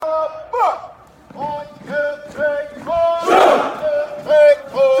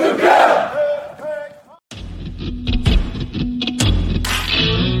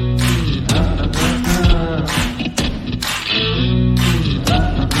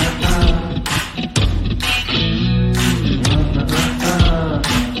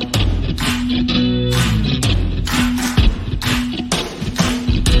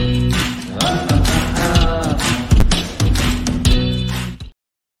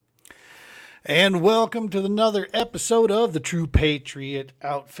And welcome to another episode of the True Patriot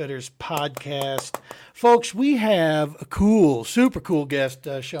Outfitters podcast. Folks, we have a super cool guest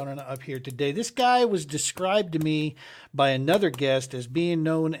showing up here today. This guy was described to me by another guest as being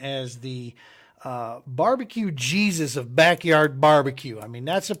known as the BBQ Jesus of backyard barbecue. I mean,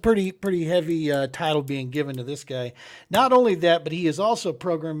 that's a pretty heavy title being given to this guy. Not only that, but he is also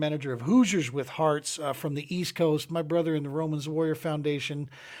program manager of Hoosiers with Hearts from the East Coast. My brother in the Romans Warrior Foundation.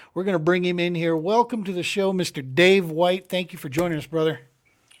 We're going to bring him in here. Welcome to the show, Mr. Dave White. Thank you for joining us, brother.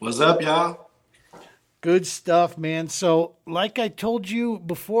 What's up, y'all? Good stuff, man. So, like I told you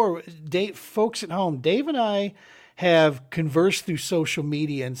before, Dave, folks at home, Dave and I have conversed through social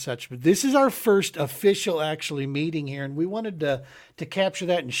media and such, but this is our first official actually meeting here, and we wanted to capture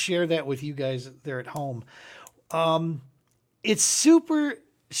that and share that with you guys there at home. It's super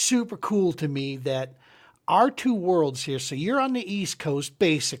cool to me that our two worlds here. So you're on the East Coast,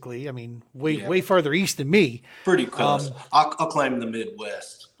 basically. I mean, way farther east than me. Pretty close. I'll claim the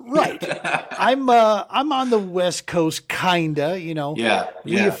Midwest. Right. I'm on the West Coast, kinda. You know.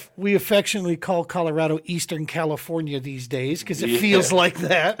 Yeah. We affectionately call Colorado Eastern California these days because it feels like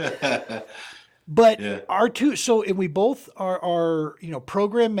that. But our two, and we both are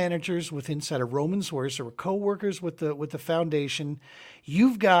program managers with inside of Romans Warrior, so we're co-workers with the foundation.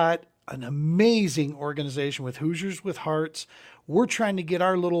 You've got an amazing organization with Hoosiers with Hearts. We're trying to get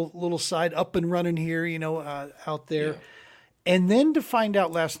our little side up and running here, out there. Yeah. And then to find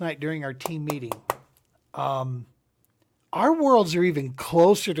out last night during our team meeting, our worlds are even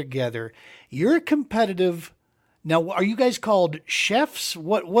closer together. You're competitive. Now, are you guys called chefs?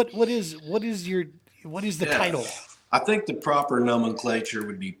 What is the title? I think the proper nomenclature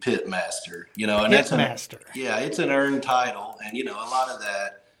would be pit master. And pit master. It's an earned title, and a lot of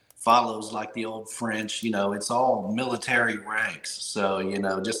that follows like the old French. It's all military ranks. So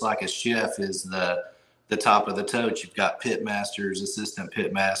just like a chef is the top of the tote, you've got pit masters, assistant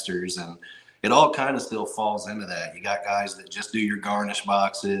pit masters, and it all kind of still falls into that. You got guys that just do your garnish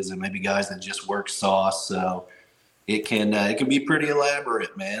boxes, and maybe guys that just work sauce. So it can be pretty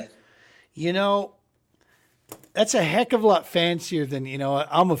elaborate, man. That's a heck of a lot fancier than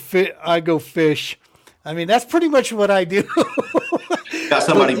I go fish. I mean, that's pretty much what I do. Got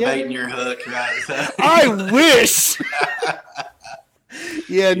somebody baiting your hook, right? I wish.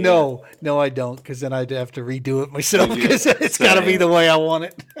 No, I don't, because then I'd have to redo it myself because it's got to be the way I want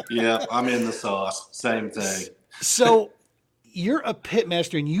it. Yeah, I'm in the sauce. Same thing. So you're a pit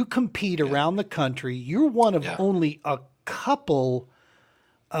master and you compete around the country. You're one of only a couple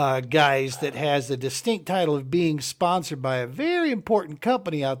guys that has the distinct title of being sponsored by a very important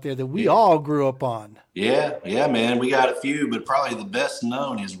company out there that we all grew up on. Yeah, man. We got a few, but probably the best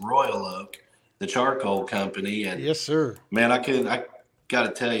known is Royal Oak, the charcoal company. And yes, sir. Man, I got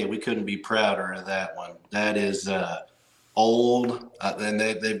to tell you, we couldn't be prouder of that one. That is old, and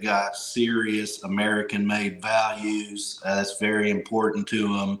they've got serious American-made values. That's very important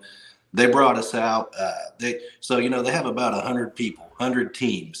to them. They brought us out. They have about 100 people, 100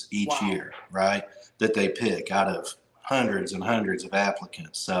 teams each year, right, that they pick out of hundreds and hundreds of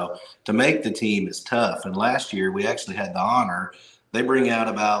applicants. So to make the team is tough. And last year we actually had the honor. They bring out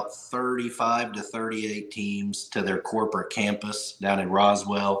about 35 to 38 teams to their corporate campus down in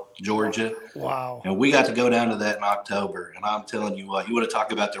Roswell, Georgia. Wow. And we got to go down to that in October. And I'm telling you what, you want to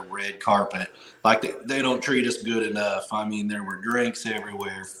talk about the red carpet. Like they don't treat us good enough. I mean, there were drinks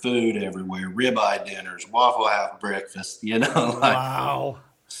everywhere, food everywhere, ribeye dinners, Waffle House breakfast, wow.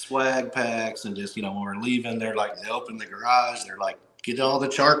 Swag packs. And just, when we're leaving, they open the garage. They're like, get all the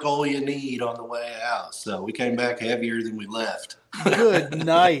charcoal you need on the way out. So we came back heavier than we left. Good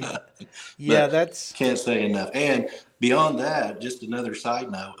night. Yeah, that's can't say enough. And beyond that, just another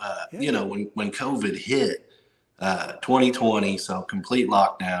side note, when COVID hit 2020, so complete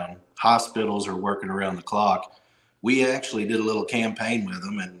lockdown, hospitals are working around the clock. We actually did a little campaign with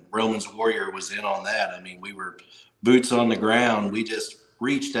them, and Romans Warrior was in on that. I mean, we were boots on the ground. We just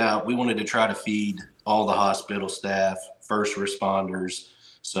reached out. We wanted to try to feed all the hospital staff, first responders.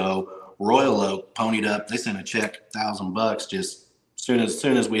 So Royal Oak ponied up. They sent a check, $1,000, just soon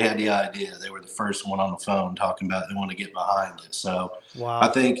as we had the idea. They were the first one on the phone talking about they want to get behind it. So wow. I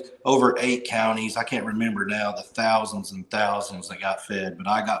think over 8 counties, I can't remember now the thousands and thousands that got fed, but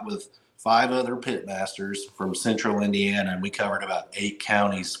I got with 5 other pit masters from central Indiana, and we covered about 8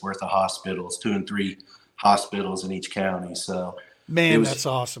 counties worth of hospitals, 2 and 3 hospitals in each county. So man, that's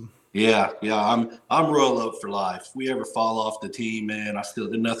awesome. Yeah. I'm Royal Oak for life. If we ever fall off the team, man,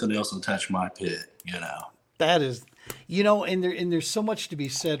 there's nothing else will touch my pit, That is, and there's so much to be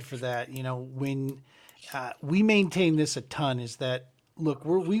said for that. When we maintain this a ton, is that look,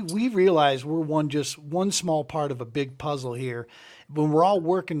 we realize we're just one small part of a big puzzle here, when we're all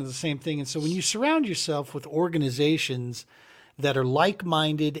working to the same thing. And so when you surround yourself with organizations that are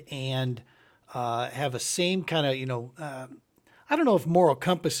like-minded and have a same kind of, I don't know if moral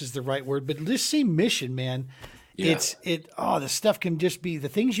compass is the right word, but this same mission, man. Yeah. The stuff can just be, the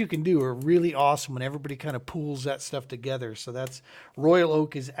things you can do are really awesome when everybody kind of pools that stuff together. So that's, Royal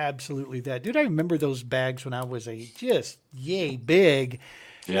Oak is absolutely that. Dude, I remember those bags when I was just yay big,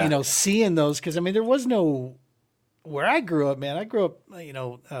 seeing those. Cause I mean, there was no, where I grew up, man,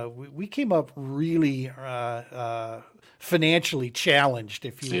 we came up really, financially challenged,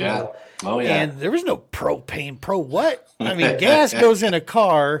 if you will. Oh, yeah. And there was no propane. What? I mean, gas goes in a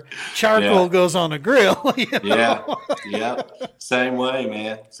car, charcoal goes on a grill. Yeah. Same way,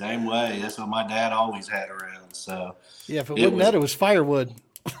 man. Same way. That's what my dad always had around. So yeah, if it wasn't that, it was firewood.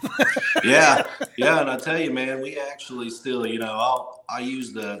 Yeah. And I tell you, man, we actually still, I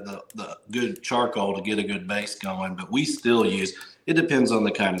use the good charcoal to get a good base going, but we still use, it depends on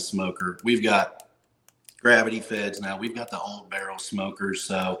the kind of smoker. We've got gravity feds now. We've got the old barrel smokers.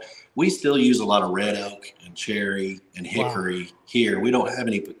 So we still use a lot of red oak and cherry and hickory here. We don't have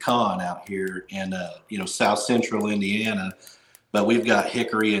any pecan out here in, South Central Indiana, but we've got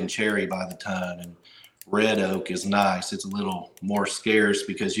hickory and cherry by the ton. And red oak is nice. It's a little more scarce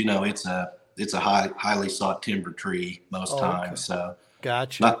because, it's a highly sought timber tree most times. Okay. So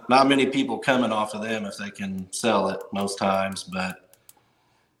gotcha. Not many people coming off of them if they can sell it most times, but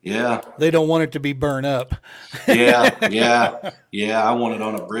yeah. They don't want it to be burned up. Yeah. I want it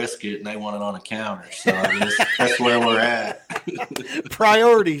on a brisket and they want it on a counter. So I guess that's where we're at.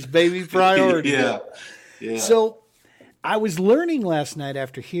 Priorities, baby, priorities. Yeah. So I was learning last night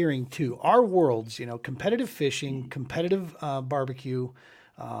after hearing too, our worlds, competitive fishing, competitive barbecue,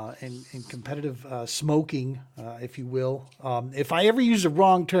 and competitive smoking, if you will. If I ever use the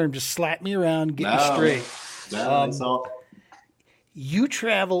wrong term, just slap me around, get me straight. No, that's all. You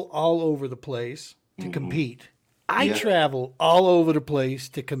travel all over the place to compete. I travel all over the place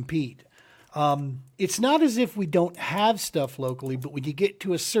to compete. It's not as if we don't have stuff locally, but when you get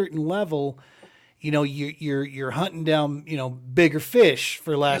to a certain level, you're hunting down, bigger fish,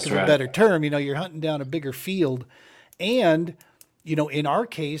 for lack of a better term. You're hunting down a bigger field. And, in our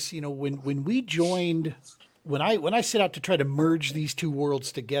case, when we joined, when I set out to try to merge these two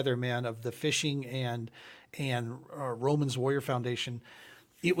worlds together, man, of the fishing and Roman's Warrior Foundation,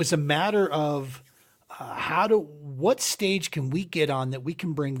 it was a matter of what stage can we get on that we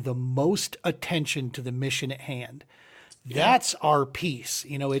can bring the most attention to the mission at hand. That's our piece.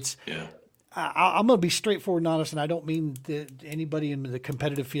 I'm going to be straightforward and honest, and I don't mean anybody in the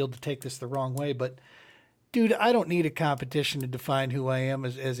competitive field to take this the wrong way, but dude, I don't need a competition to define who I am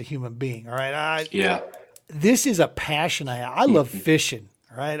as a human being. All right. This is a passion I have. I love fishing.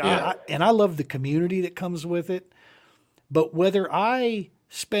 Right. Yeah. I love the community that comes with it. But whether I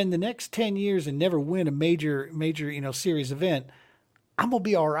spend the next 10 years and never win a major, series event, I'm going to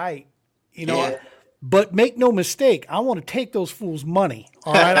be all right. But make no mistake, I want to take those fools' money.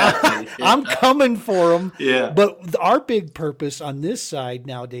 All right. I'm coming for them. Yeah. But our big purpose on this side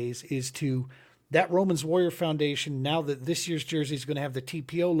nowadays is that Roman's Warrior Foundation, now that this year's jersey is going to have the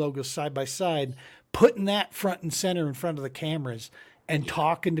TPO logo side by side, putting that front and center in front of the cameras and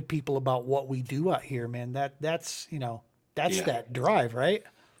talking to people about what we do out here, man. That's that drive, right?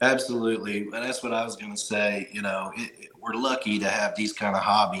 Absolutely. And that's what I was going to say. We're lucky to have these kind of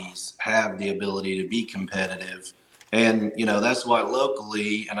hobbies, have the ability to be competitive. And, that's why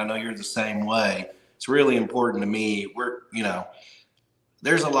locally, and I know you're the same way, it's really important to me.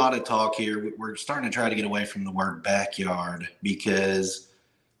 There's a lot of talk here. We're starting to try to get away from the word backyard because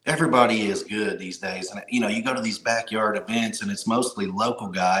everybody is good these days. And, you go to these backyard events and it's mostly local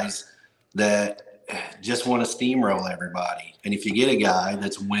guys that just want to steamroll everybody. And if you get a guy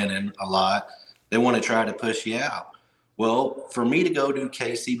that's winning a lot, they want to try to push you out. Well, for me to go do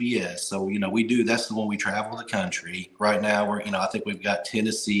KCBS, so, that's the one we travel the country. Right now, I think we've got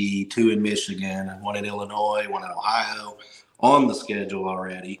Tennessee, 2 in Michigan, and 1 in Illinois, 1 in Ohio on the schedule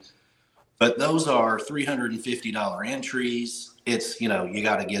already. But those are $350 entries. It's, you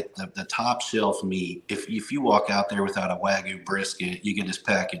got to get the top shelf meat. If you walk out there without a Wagyu brisket, you can just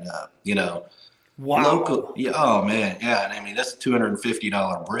pack it up, Wow. Local, yeah, oh, man, yeah. And I mean, that's a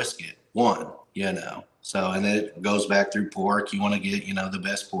 $250 brisket, one. So, and then it goes back through pork. You want to get, the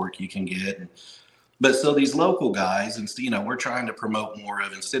best pork you can get. But so these local guys, and we're trying to promote more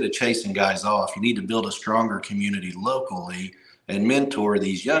of, instead of chasing guys off, you need to build a stronger community locally and mentor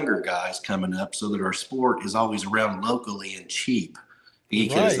these younger guys coming up so that our sport is always around locally and cheap.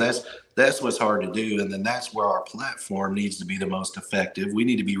 Because that's what's hard to do. And then that's where our platform needs to be the most effective. We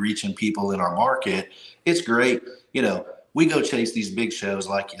need to be reaching people in our market. It's great. We go chase these big shows.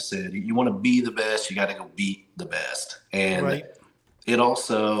 Like you said, you want to be the best, you got to go beat the best. And Right. it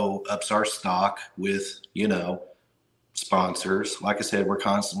also ups our stock with, sponsors. Like I said, we're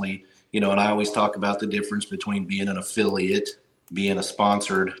constantly, and I always talk about the difference between being an affiliate, being a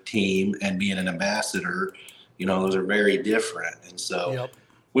sponsored team, and being an ambassador. Those are very different. And so Yep.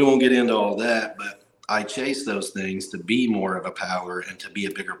 we won't get into all that, but I chase those things to be more of a power and to be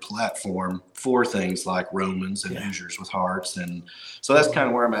a bigger platform for things like Romans and Hoosiers with Hearts. And so that's kind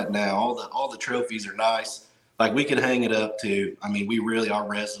of where I'm at now. All the trophies are nice. Like, we could hang it up to, our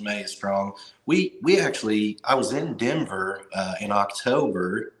resume is strong. I was in Denver in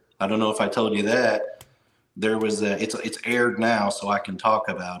October. I don't know if I told you that. There was it's aired now, so I can talk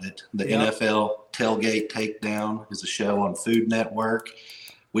about it. The NFL Tailgate Takedown is a show on Food Network.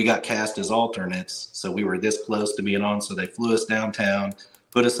 We got cast as alternates, so we were this close to being on. So they flew us downtown,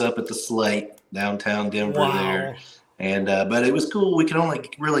 put us up at the Slate downtown Denver there. And but it was cool. We could only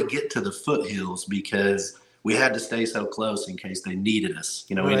really get to the foothills because we had to stay so close in case they needed us.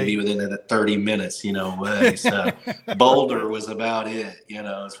 We had to be within that 30 minutes, away. So Boulder was about it,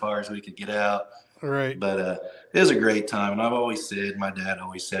 as far as we could get out. Right. But it was a great time. And I've always said, my dad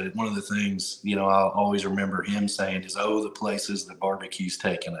always said it, one of the things, I'll always remember him saying is, the places that barbecue's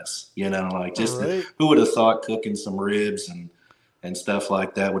taking us, who would have thought cooking some ribs and stuff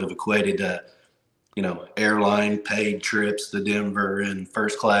like that would have equated to, airline paid trips to Denver and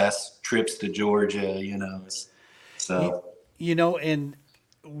first class trips to Georgia, so. And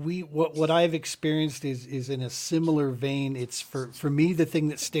what I've experienced is in a similar vein. It's for me, the thing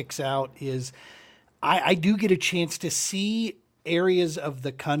that sticks out is I do get a chance to see areas of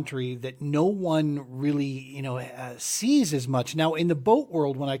the country that no one really, sees as much. Now, in the boat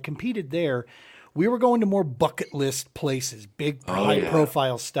world, when I competed there, we were going to more bucket list places, big high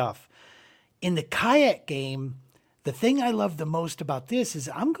profile stuff. In the kayak game, the thing I love the most about this is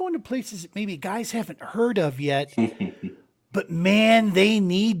I'm going to places that maybe guys haven't heard of yet, but man, they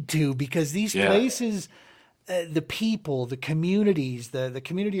need to, because these places, the people, the communities, the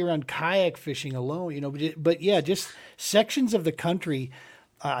community around kayak fishing alone, but just sections of the country.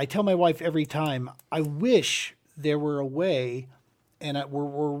 I tell my wife every time, I wish there were a way, and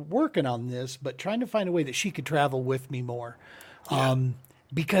we're working on this, but trying to find a way that she could travel with me more.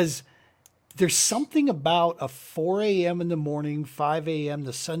 Because there's something about a 4 a.m. in the morning, 5 a.m.,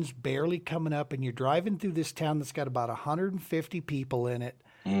 the sun's barely coming up, and you're driving through this town that's got about 150 people in it.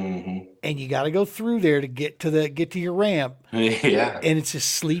 Mm-hmm. And you got to go through there to get to your ramp. Yeah. And it's a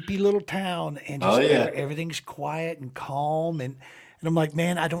sleepy little town, and just everything's quiet and calm. And I'm like,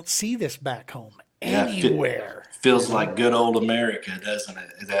 man, I don't see this back home anywhere. Feels like good old America, doesn't it,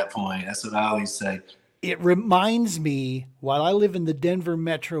 at that point? That's what I always say. It reminds me, while I live in the Denver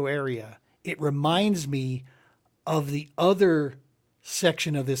metro area, it reminds me of the other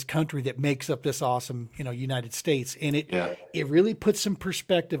section of this country that makes up this awesome, United States. And it really puts some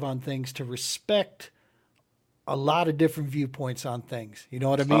perspective on things, to respect a lot of different viewpoints on things. You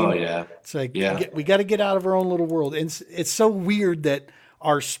know what I mean? Oh, yeah. It's like, we got to get out of our own little world. And it's so weird that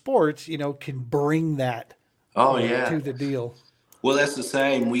our sports, can bring that to the deal. Well, that's the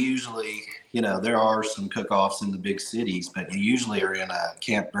same. We usually, there are some cook-offs in the big cities, but you usually are in a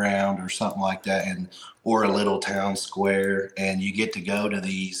campground or something like that, or a little town square, and you get to go to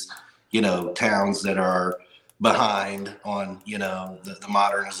these, towns that are behind on, the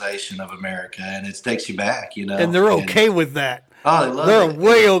modernization of America, and it takes you back, And they're okay with that. Oh, they love They're it.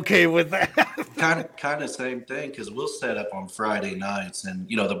 way okay with that. kind of same thing, because we'll set up on Friday nights, and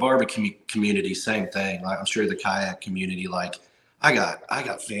the barbecue community, same thing. Like, I'm sure the kayak community, like, I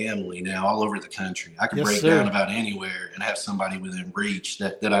got family now all over the country. I can break down about anywhere and have somebody within reach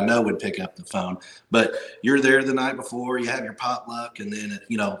that I know would pick up the phone. But you're there the night before, you have your potluck, and then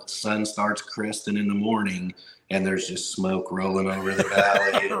sun starts cresting in the morning, and there's just smoke rolling over the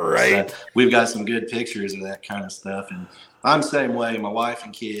valley. Right. So we've got some good pictures of that kind of stuff, and I'm the same way. My wife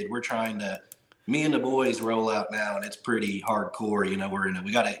and kid, we're trying to. Me and the boys roll out now, and it's pretty hardcore.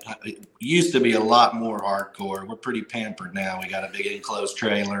 It used to be a lot more hardcore. We're pretty pampered now. We got a big enclosed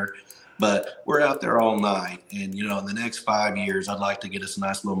trailer, but we're out there all night. And, in the next 5 years, I'd like to get us a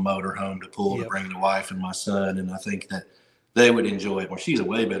nice little motor home to pull to bring the wife and my son. And I think that they would enjoy it more. She's a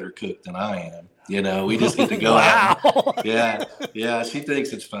way better cook than I am. We just get to go out. Yeah. She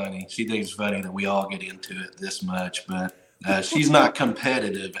thinks it's funny. She thinks it's funny that we all get into it this much, but she's not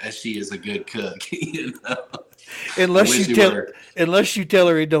competitive as she is a good cook. Unless you tell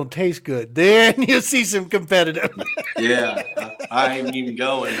her it don't taste good, then you'll see some competitive. Yeah, I ain't even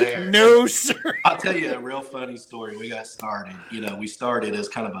going there. No, sir. I'll tell you a real funny story. We got started. We started as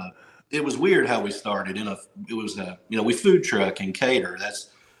kind of it was weird how we started. We food truck and cater. That's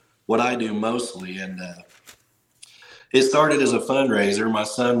what I do mostly. And it started as a fundraiser. My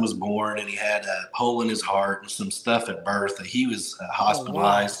son was born and he had a hole in his heart and some stuff at birth. He was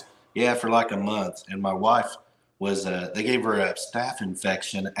hospitalized, for like a month. And my wife was, they gave her a staph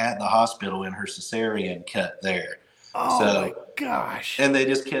infection at the hospital in her cesarean cut there. Oh, my gosh. And they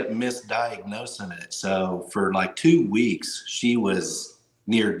just kept misdiagnosing it. So for like 2 weeks, she was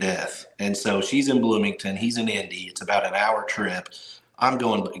near death. And so she's in Bloomington. He's in Indy. It's about an hour trip. I'm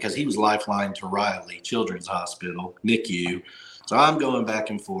going because he was lifeline to Riley Children's Hospital, NICU. So I'm going back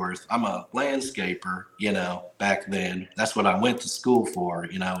and forth. I'm a landscaper, back then. That's what I went to school for.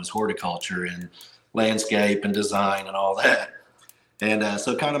 It was horticulture and landscape and design and all that. And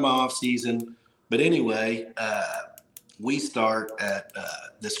so kind of my off season. But anyway, we start at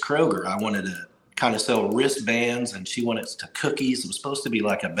this Kroger. I wanted to kind of sell wristbands, and she wanted to cookies. It was supposed to be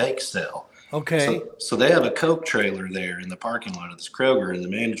like a bake sale. Okay. So they have a Coke trailer there in the parking lot of this Kroger, and the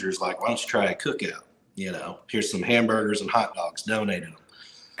manager's like, why don't you try a cookout? Here's some hamburgers and hot dogs, donated them.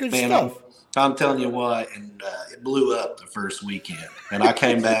 Good stuff. I'm telling you what, and it blew up the first weekend. And I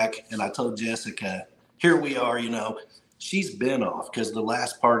came back, and I told Jessica, here we are, she's been off because the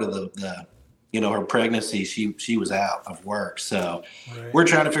last part of the her pregnancy, she was out of work. So We're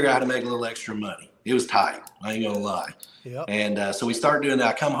trying to figure out how to make a little extra money. It was tight. I ain't going to lie. Yep. And so we started doing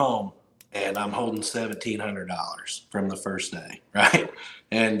that. I come home, and I'm holding $1,700 from the first day, right?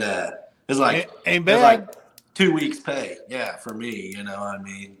 And it's like ain't bad. It's like 2 weeks pay, for me,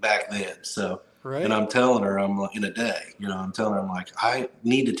 back then. So, right. And I'm telling her, I'm in a day, I'm telling her, I'm like, I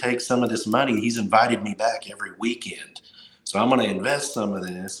need to take some of this money. He's invited me back every weekend, so I'm going to invest some of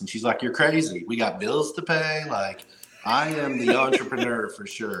this. And she's like, you're crazy. We got bills to pay. Like, I am the entrepreneur for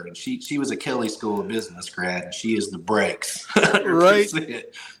sure. And she was a Kelly School of Business grad, and she is the breaks. Right.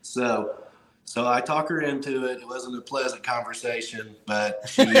 So I talk her into it. It wasn't a pleasant conversation, but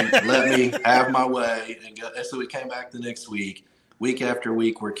she let me have my way. And so we came back the next week. Week after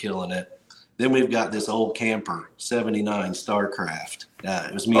week, we're killing it. Then we've got this old camper, 79 Starcraft.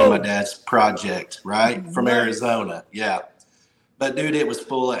 It was me and my dad's project, right? From Arizona. Yeah. But, dude, it was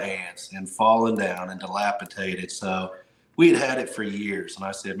full of ants and falling down and dilapidated. So we'd had it for years. And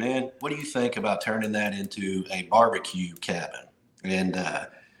I said, man, what do you think about turning that into a barbecue cabin? And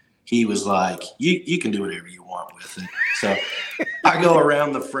he was like, you can do whatever you want with it. So I go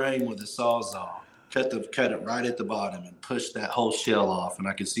around the frame with a Sawzall, cut it right at the bottom and push that whole shell off. And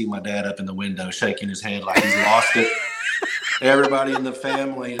I could see my dad up in the window shaking his head like he's lost it. Everybody in the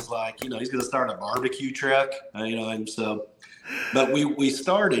family is like, he's going to start a barbecue truck, and so. But we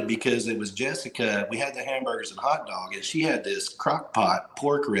started because it was Jessica. We had the hamburgers and hot dog, and she had this crock pot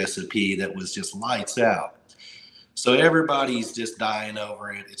pork recipe that was just lights out. So everybody's just dying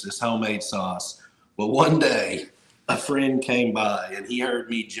over it. It's this homemade sauce. Well, one day, a friend came by, and he heard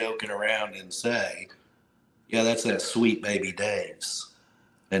me joking around and say, yeah, that's that Sweet Baby Dave's.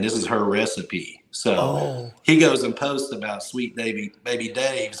 And this is her recipe. So he goes and posts about Sweet Baby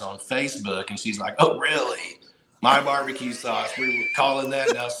Dave's on Facebook, and she's like, oh, really? My barbecue sauce, we were calling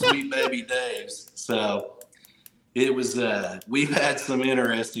that now Sweet Baby Dave's. So it was, we've had some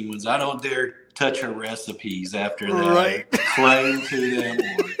interesting ones. I don't dare touch her recipes after that, claim to them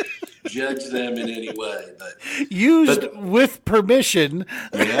or judge them in any way. But with permission.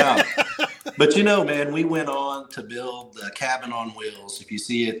 Yeah. But, man, we went on to build the Cabin on Wheels. If you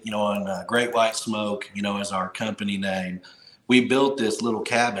see it, on Great White Smoke, as our company name. We built this little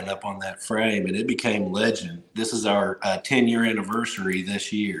cabin up on that frame, and it became legend. This is our 10-year anniversary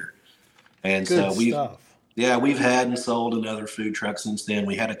this year. And Good so we've had and sold another food truck since then.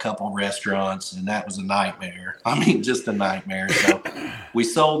 We had a couple restaurants, and that was a nightmare. I mean, just a nightmare. So we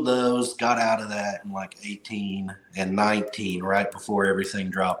sold those, got out of that in like 18 and 19, right before everything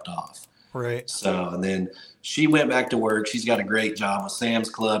dropped off. Right. So, and then she went back to work. She's got a great job with Sam's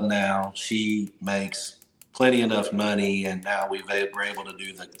Club now. She makes plenty enough money, and now we're able to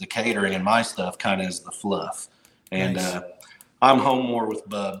do the catering, and my stuff kind of is the fluff. And I'm home more with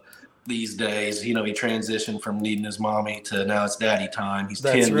Bub these days. He transitioned from needing his mommy to now it's daddy time. He's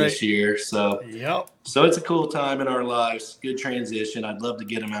 10 this year. So So it's a cool time in our lives. Good transition. I'd love to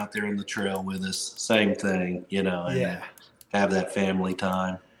get him out there in the trail with us. Same thing, and have that family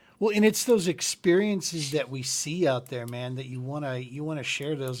time. Well, and it's those experiences that we see out there, man, that you wanna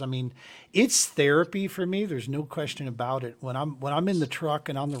share those. I mean, it's therapy for me. There's no question about it. When I'm in the truck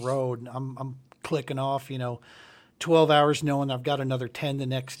and on the road, I'm clicking off, 12 hours knowing I've got another 10 the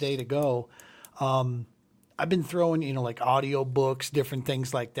next day to go. I've been throwing, like audio books, different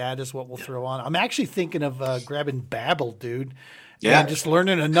things like that is what we'll throw on. I'm actually thinking of grabbing Babbel, dude, and just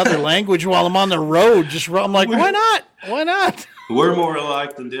learning another language while I'm on the road. I'm like, why not? Why not? We're more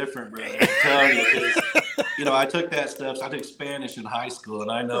alike than different, brother. I'm telling you, because, I took that stuff. So I took Spanish in high school,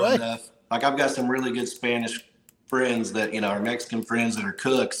 and I know enough. Like, I've got some really good Spanish friends that, are Mexican friends that are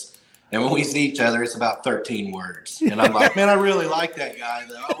cooks. And when we see each other, it's about 13 words. And I'm like, man, I really like that guy,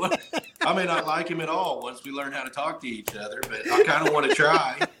 though. I may not like him at all once we learn how to talk to each other, but I kind of want to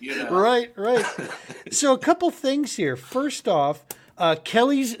try, Right. So a couple things here. First off,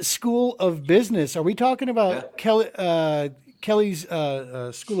 Kelly's School of Business. Are we talking about Kelly's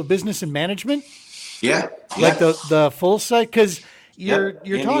School of Business and Management? Yeah. Like the full site? Because you're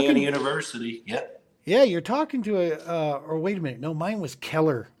Indiana talking University. Yeah, you're talking to or wait a minute. No, mine was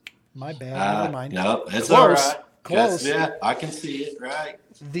Keller. My bad. Never mind. No, it's Close. all right. Close. Yeah, I can see it. Right.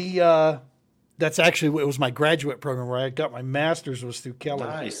 That's actually, it was my graduate program where I got my master's was through Keller.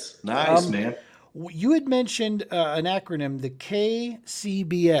 Nice, man. You had mentioned an acronym, the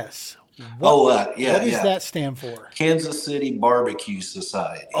KCBS. What does that stand for? Kansas City Barbecue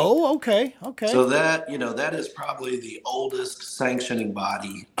Society. Oh, okay. So that, that is probably the oldest sanctioning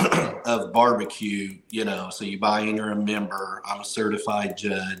body of barbecue, so you buy in, you're a member. I'm a certified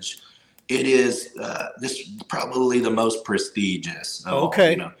judge. It is this probably the most prestigious of all,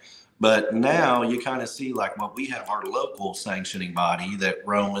 But now you kind of see like what we have, our local sanctioning body that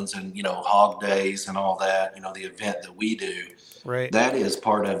Romans and, Hog Days and all that, the event that we do. Right. That is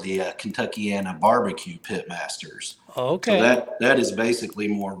part of the Kentuckiana Barbecue Pitmasters. Okay. So that is basically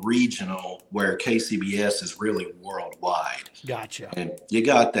more regional, where KCBS is really worldwide. Gotcha. And you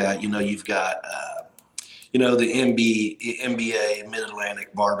got that, you've got, the NBA,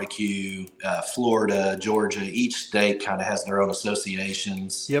 Mid-Atlantic Barbecue, Florida, Georgia. Each state kind of has their own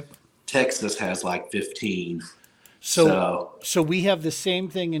associations. Yep. Texas has like 15. So we have the same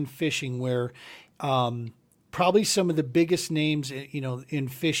thing in fishing where probably some of the biggest names, in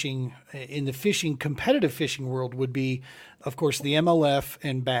fishing, in the fishing, competitive fishing world would be, of course, the MLF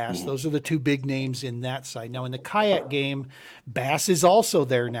and Bass. Mm-hmm. Those are the two big names in that side. Now, in the kayak game, Bass is also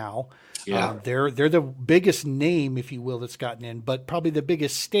there now. Yeah. They're the biggest name, if you will, that's gotten in. But probably the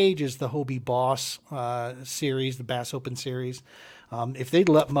biggest stage is the Hobie Boss series, the Bass Open series. If they'd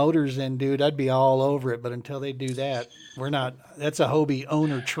let motors in, dude, I'd be all over it. But until they do that, we're not. That's a Hobie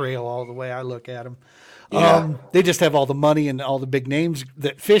owner trail all the way I look at them. Yeah. They just have all the money and all the big names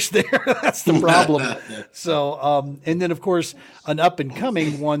that fish there. That's the problem. So, and then, of course, an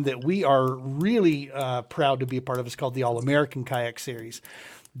up-and-coming one that we are really proud to be a part of is called the All-American Kayak Series.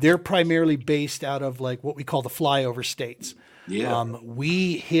 They're primarily based out of like what we call the flyover states. Yeah.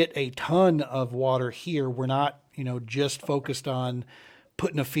 We hit a ton of water here. We're not, just focused on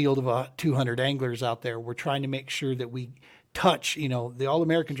putting a field of 200 anglers out there. We're trying to make sure that we touch, the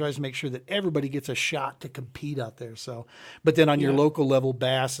All-American tries to make sure that everybody gets a shot to compete out there. So, but then on your local level,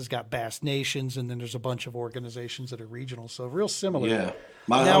 Bass has got Bass Nations, and then there's a bunch of organizations that are regional. So real similar. Yeah.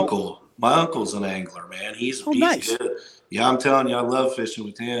 My uncle's an angler, man. He's nice. Good. Yeah, I'm telling you, I love fishing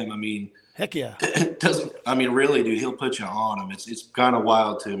with him. I mean, heck yeah. Really, dude, he'll put you on him. It's kind of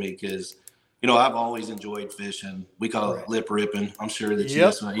wild to me because, I've always enjoyed fishing. We call it lip ripping. I'm sure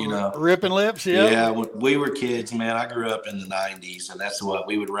that ripping lips. Yeah. Yeah. When we were kids, man, I grew up in the 90s, and that's what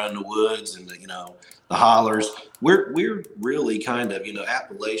we would run the woods and the hollers. We're really kind of,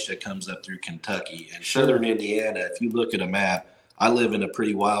 Appalachia comes up through Kentucky and southern Indiana. If you look at a map, I live in a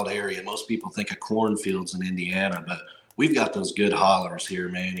pretty wild area. Most people think of cornfields in Indiana, but we've got those good hollers here,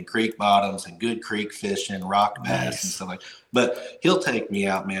 man, and creek bottoms and good creek fishing, rock bass and stuff like that. But he'll take me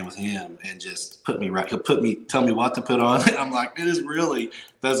out, man, with him and just put me right. He'll tell me what to put on. I'm like, this really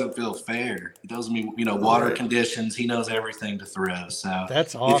doesn't feel fair. He tells me, water conditions. He knows everything to throw. So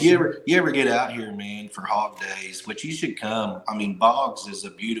that's awesome. If you ever get out here, man, for Hog Days, which you should come. I mean, Boggs is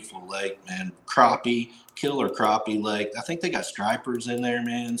a beautiful lake, man. Killer crappie lake. I think they got stripers in there,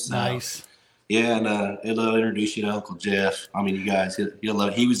 man. So, nice. Yeah, and it'll introduce you to Uncle Jeff. I mean, you guys, he'll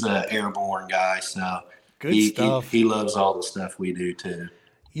love. He was an airborne guy, so good stuff. He loves all the stuff we do too.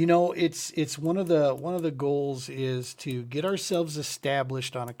 It's one of the goals is to get ourselves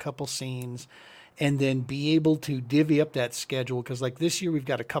established on a couple scenes, and then be able to divvy up that schedule. Because like this year, we've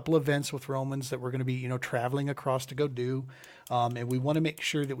got a couple events with Romans that we're going to be traveling across to go do, and we want to make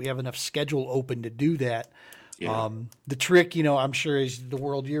sure that we have enough schedule open to do that. Yeah. The trick, I'm sure is the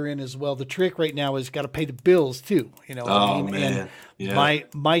world you're in as well. The trick right now is got to pay the bills too. Man. And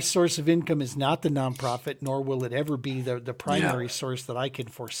my source of income is not the nonprofit, nor will it ever be the primary source that I can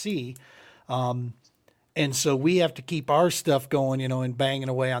foresee. And so we have to keep our stuff going, and banging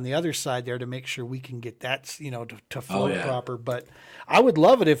away on the other side there to make sure we can get that, to Oh flow yeah. proper. But I would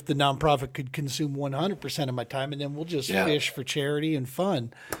love it if the nonprofit could consume 100% of my time, and then we'll just Yeah. fish for charity and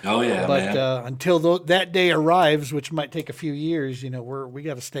fun. Oh yeah, But man. until that day arrives, which might take a few years, we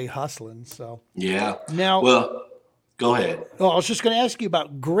got to stay hustling. So Yeah. now, Well, go ahead. I was just going to ask you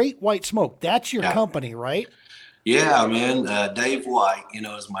about Great White Smoke. That's your Yeah. company, right? Yeah, man. Dave White,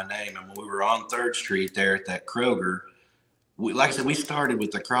 is my name. And when we were on 3rd Street there at that Kroger, like I said, we started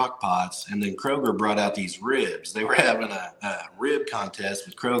with the crock pots, and then Kroger brought out these ribs. They were having a rib contest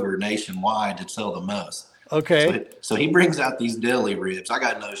with Kroger nationwide to sell the most. Okay. So he brings out these deli ribs. I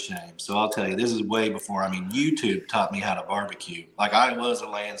got no shame. So I'll tell you, this is way before, YouTube taught me how to barbecue. Like, I was a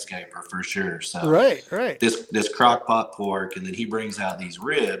landscaper for sure. So Right. this crock pot pork, and then he brings out these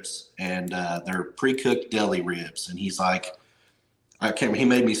ribs, and they're pre-cooked deli ribs. And he's like, he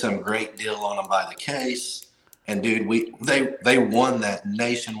made me some great deal on them by the case. And dude, they won that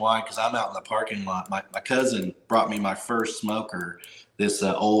nationwide, because I'm out in the parking lot. My cousin brought me my first smoker, this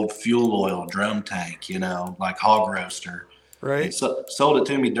old fuel oil drum tank, like hog roaster. Right. So, sold it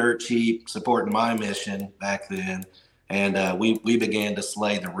to me dirt cheap, supporting my mission back then. And we began to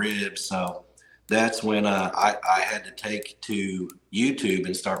slay the ribs. So that's when I had to take to YouTube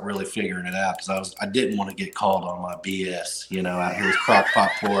and start really figuring it out, because I didn't want to get called on my BS, out here with crock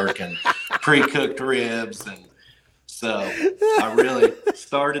pot pork and pre-cooked ribs. And so I really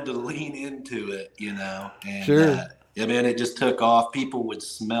started to lean into it, and Sure. it just took off. People would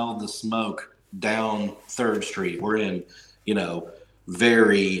smell the smoke down 3rd Street. We're in,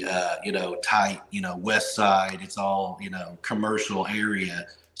 very, tight, west side. It's all, commercial area.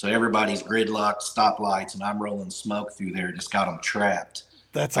 So everybody's gridlocked, stoplights, and I'm rolling smoke through there. Just got them trapped.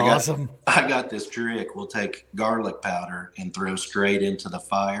 That's awesome. I got this trick. We'll take garlic powder and throw straight into the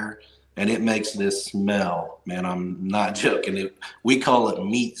fire, and it makes this smell. Man, I'm not joking. We call it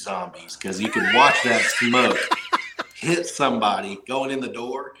meat zombies, because you can watch that smoke hit somebody going in the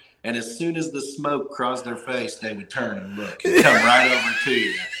door, and as soon as the smoke crossed their face, they would turn and look and come right over to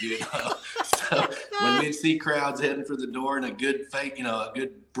you. So when we'd see crowds heading for the door and a good a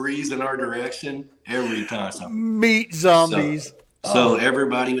good breeze in our direction, every time. So, meat zombies. So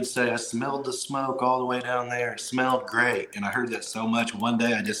everybody would say, I smelled the smoke all the way down there. It smelled great. And I heard that so much. One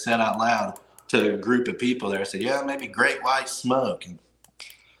day I just said out loud to a group of people there, I said, yeah, maybe Great White Smoke. And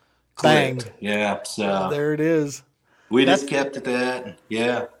clicked. Bang. Yeah. So there it is. We just kept at that.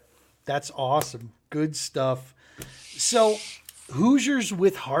 Yeah. That's awesome. Good stuff. So Hoosiers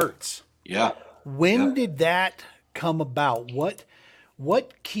with Hearts. Yeah. When did that come about?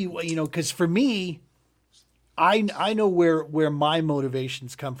 What key, because for me, I know where my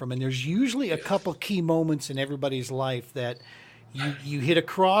motivations come from, and there's usually a couple key moments in everybody's life that you hit a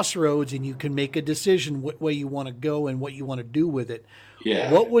crossroads and you can make a decision what way you want to go and what you want to do with it.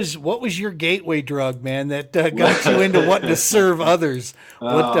 Yeah. What was your gateway drug, man, that got you into wanting to serve others?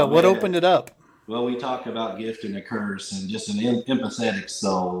 What opened it up? Well, we talk about gift and a curse, and just an empathetic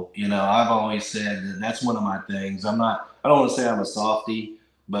soul. I've always said that's one of my things. I don't want to say I'm a softie,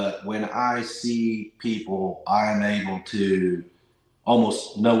 but when I see people, I'm able to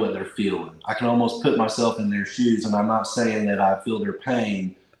almost know what they're feeling. I can almost put myself in their shoes, and I'm not saying that I feel their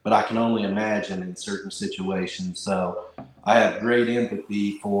pain, but I can only imagine in certain situations. So I have great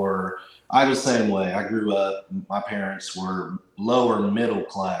empathy for, I was the same way. I grew up, my parents were lower middle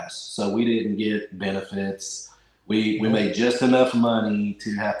class, so we didn't get benefits. We made just enough money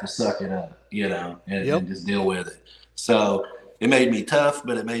to have to suck it up, and just deal with it. So it made me tough,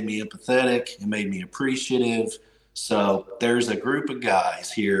 but it made me empathetic. It made me appreciative. So there's a group of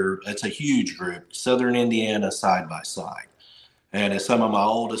guys here. It's a huge group, Southern Indiana side by side. And it's some of my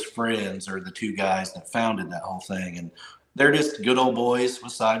oldest friends are the two guys that founded that whole thing. And they're just good old boys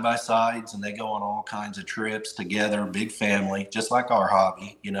with side by sides, and they go on all kinds of trips together, big family, just like our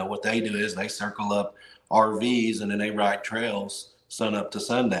hobby. What they do is they circle up RVs and then they ride trails sun up to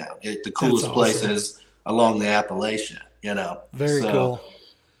sundown. The coolest places along the Appalachia, Very cool.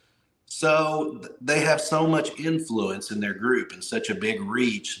 So they have so much influence in their group and such a big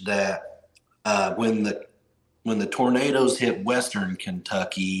reach that when the tornadoes hit Western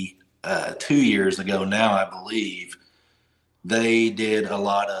Kentucky 2 years ago now, I believe, they did a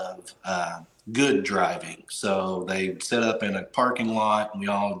lot of good driving. So they set up in a parking lot, and we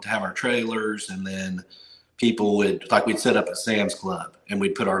all have our trailers, and then people we'd set up at Sam's Club, and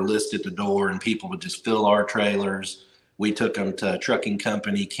we'd put our list at the door, and people would just fill our trailers. We took them to a trucking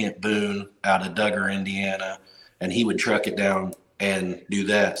company, Kent Boone, out of Duggar, Indiana, and he would truck it down and do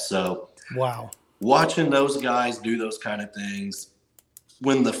that. So wow, watching those guys do those kind of things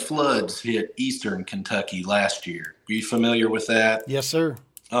when the floods hit eastern Kentucky last year. Are you familiar with that? Yes, sir.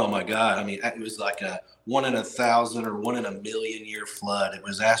 Oh my God. I mean, it was like a 1 in 1,000 or 1 in a million year flood. It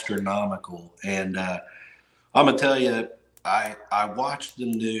was astronomical. And I'm going to tell you, I watched the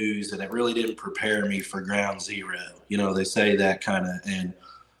news and it really didn't prepare me for ground zero. You know, they say that kind of,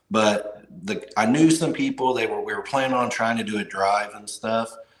 but I knew some people, we were planning on trying to do a drive and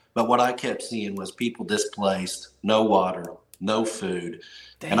stuff. But what I kept seeing was people displaced, no water, no food.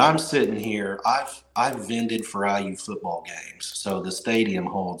 Damn. And I'm sitting here, I've vended for IU football games. So the stadium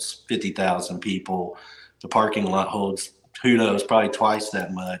holds 50,000 people. The parking lot holds, who knows, probably twice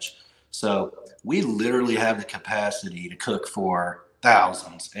that much. So we literally have the capacity to cook for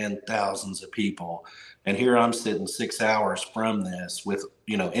thousands and thousands of people. And here I'm sitting 6 hours from this with,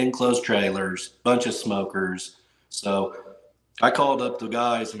 enclosed trailers, bunch of smokers. So I called up the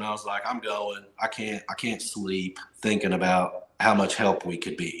guys and I was like, I'm going. I can't sleep thinking about how much help we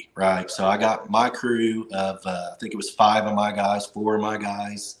could be, right? So I got my crew of, I think it was 5 of my guys, 4 of my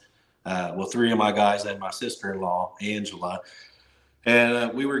guys, 3 of my guys and my sister-in-law, Angela.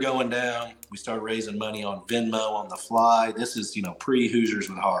 And we were going down. We started raising money on Venmo on the fly. This is, pre-Hoosiers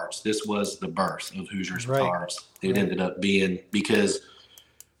with Hearts. This was the birth of Hoosiers with Hearts. It ended up being because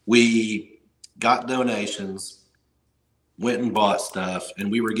we got donations, went and bought stuff,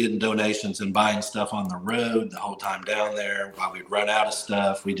 and we were getting donations and buying stuff on the road the whole time down there. While we'd run out of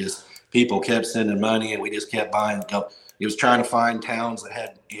stuff, people kept sending money and we just kept buying. It was trying to find towns that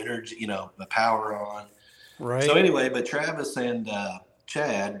had energy, the power on. Right. So anyway, but Travis and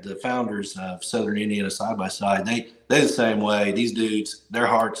Chad, the founders of Southern Indiana Side by Side, they the same way. These dudes, their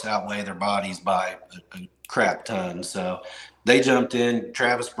hearts outweigh their bodies by a crap ton. So they jumped in.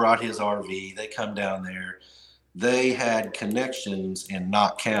 Travis brought his RV. They come down there. They had connections in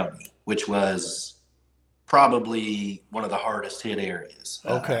Knott County, which was probably one of the hardest hit areas.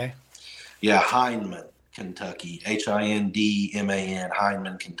 Okay. Hindman, Kentucky, Hindman,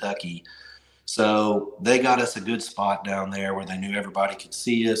 Hindman, Kentucky. So they got us a good spot down there where they knew everybody could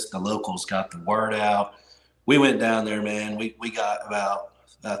see us. The locals got the word out. We went down there, man. We got about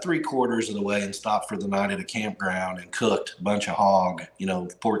 3/4 of the way and stopped for the night at a campground and cooked a bunch of hog,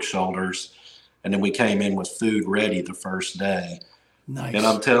 pork shoulders. And then we came in with food ready the first day. Nice. And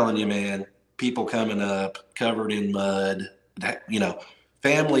I'm telling you, man, people coming up covered in mud,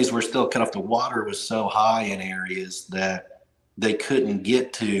 families were still cut off. The water was so high in areas that they couldn't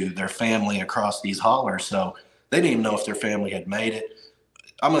get to their family across these hollers. So they didn't even know if their family had made it.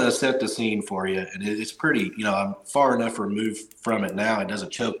 I'm going to set the scene for you. And it's pretty, I'm far enough removed from it now. It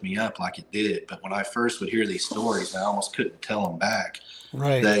doesn't choke me up like it did. But when I first would hear these stories, I almost couldn't tell them back.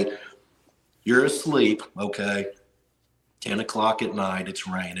 Right. You're asleep, okay, 10 o'clock at night, it's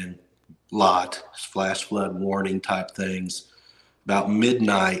raining, flash flood warning type things. About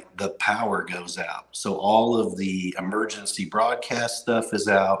midnight, the power goes out. So all of the emergency broadcast stuff is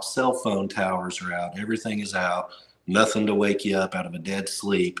out, cell phone towers are out, everything is out, nothing to wake you up out of a dead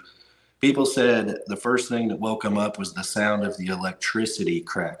sleep. People said the first thing that woke them up was the sound of the electricity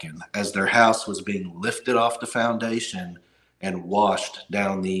cracking as their house was being lifted off the foundation and washed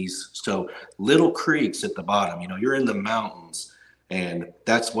down these little creeks at the bottom. You're in the mountains, and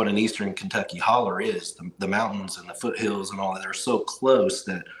that's what an eastern Kentucky holler is. The mountains and the foothills and all that, they're so close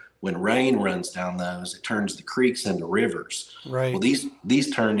that when rain runs down those, it turns the creeks into rivers. Right. Well, these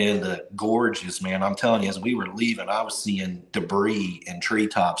turned into gorges, man. I'm telling you, as we were leaving, I was seeing debris and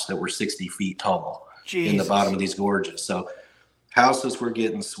treetops that were 60 feet tall in the bottom of these gorges. So houses were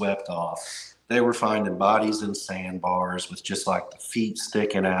getting swept off. They were finding bodies in sandbars with just like the feet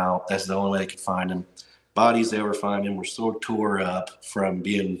sticking out. That's the only way they could find them. Bodies they were finding were so tore up from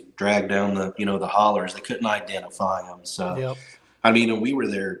being dragged down the hollers. They couldn't identify them. So, and we were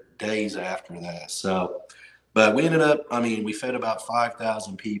there days after that. So, but we ended up, we fed about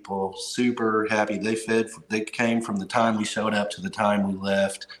 5,000 people, super happy. They came from the time we showed up to the time we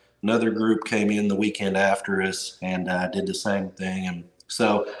left. Another group came in the weekend after us and did the same thing. And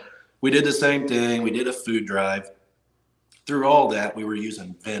so, we did the same thing. We did a food drive. Through all that, we were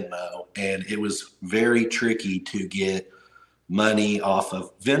using Venmo, and it was very tricky to get money off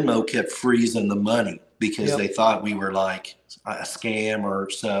of. Venmo kept freezing the money because they thought we were like a scam or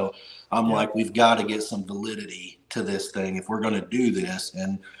so. I'm like, we've got to get some validity to this thing if we're going to do this.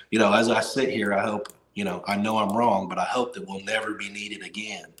 And, as I sit here, I hope, I know I'm wrong, but I hope that we'll never be needed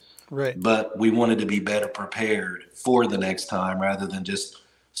again. Right. But we wanted to be better prepared for the next time rather than just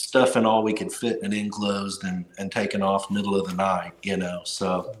stuffing all we could fit in an enclosed and taking off middle of the night,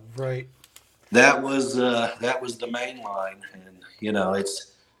 so right. That was the main line. And,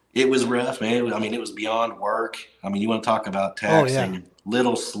 It was rough, man. I mean, it was beyond work. I mean, you want to talk about Oh yeah, taxing,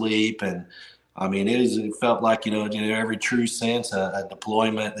 little sleep, and I mean, it felt like every true sense a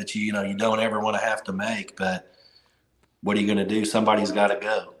deployment that you don't ever want to have to make. But what are you going to do? Somebody's got to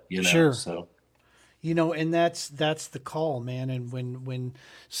go, sure. So And that's the call, man. And when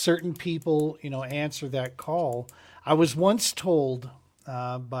certain people, answer that call, I was once told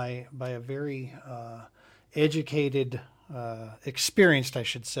by a very educated, experienced, I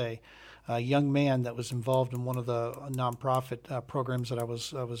should say, young man that was involved in one of the nonprofit programs that I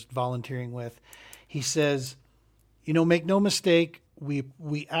was volunteering with. He says, make no mistake,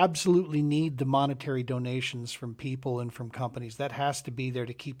 we absolutely need the monetary donations from people and from companies. That has to be there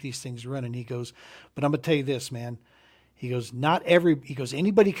to keep these things running. He goes, but I'm gonna tell you this, man. He goes,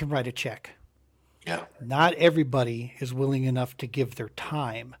 anybody can write a check. yeah, Not everybody is willing enough to give their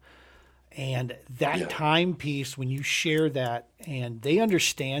time. And that yeah, time piece, when you share that, and they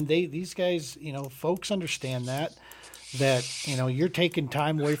understand, these guys, folks understand that you're taking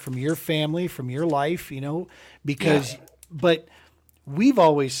time away from your family, from your life, yeah. because, but we've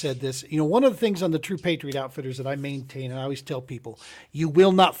always said this, one of the things on the True Patriot Outfitters that I maintain, and I always tell people, you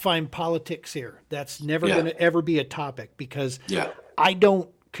will not find politics here. That's never Yeah. going to ever be a topic, because Yeah. I don't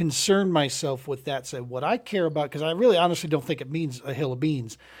concern myself with that. So what I care about, because I really honestly don't think it means a hill of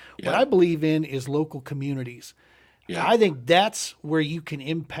beans. What Yeah. I believe in is local communities. Yeah. I think that's where you can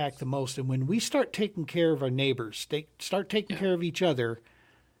impact the most. And when we start taking care of our neighbors, start taking Yeah. care of each other,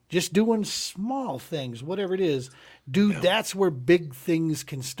 just doing small things, whatever it is, dude, Yeah. that's where big things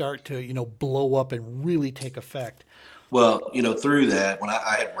can start to, blow up and really take effect. Well, through that, when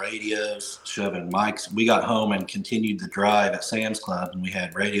I had radios shoving mics, we got home and continued the drive at Sam's Club, and we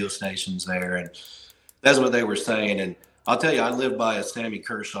had radio stations there, and that's what they were saying. And I'll tell you, I live by a Sammy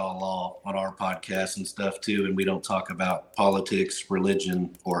Kershaw law on our podcast and stuff too, and we don't talk about politics,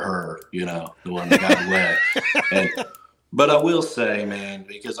 religion, or her, the one that got away. And but I will say, man,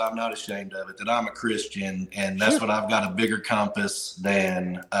 because I'm not ashamed of it, that I'm a Christian, and that's Sure. what I've got a bigger compass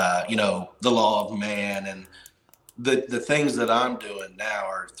than the law of man. And the things that I'm doing now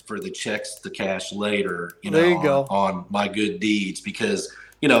are for the checks to cash later, There you on, go. on my good deeds, because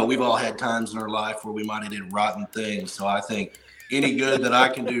we've all had times in our life where we might have did rotten things. So I think any good that I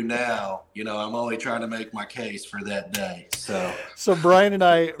can do now, I'm only trying to make my case for that day. So Brian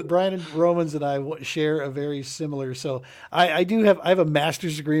and Romans and I share a very similar. So I have a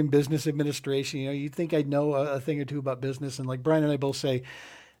master's degree in business administration. You'd think I'd know a thing or two about business, and like Brian and I both say,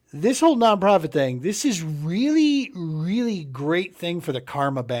 this whole nonprofit thing, this is really, really great thing for the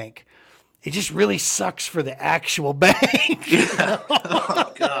Karma Bank. It just really sucks for the actual bank. Yeah.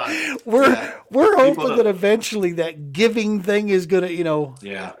 Oh God. we're Yeah. we're People hoping that eventually that giving thing is gonna,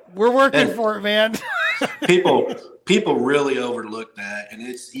 Yeah. we're working And for it, man. people really overlook that, and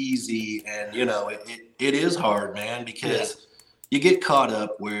it's easy, and it is hard, man, Yeah, because you get caught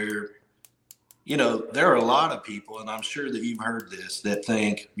up where there are a lot of people, and I'm sure that you've heard this, that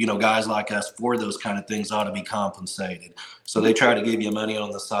think guys like us for those kind of things ought to be compensated, so they try to give you money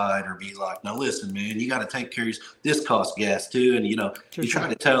on the side, or be like, no, listen, man, you got to take care of this, costs gas too, and sure, you try sure.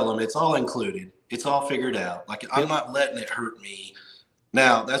 to tell them it's all included, it's all figured out, like I'm Yep. not letting it hurt me.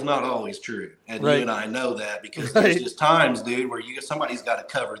 Now, that's not always true. And you Right. and I know that, because there's Right. just times, dude, where somebody's got to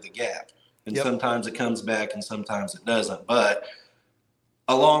cover the gap. And Yep. sometimes it comes back and sometimes it doesn't. But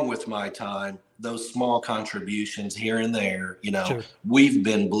along with my time, those small contributions here and there, Sure. we've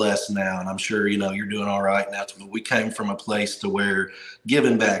been blessed now. And I'm sure, you're doing all right now. But we came from a place to where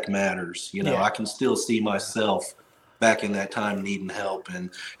giving back matters. Yeah. I can still see myself back in that time needing help.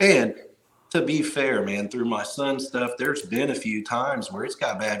 And to be fair, man, through my son's stuff, there's been a few times where it's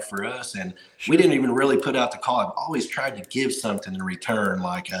got bad for us, and Sure. we didn't even really put out the call. I've always tried to give something in return,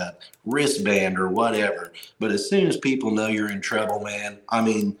 like a wristband or whatever. But as soon as people know you're in trouble, man, I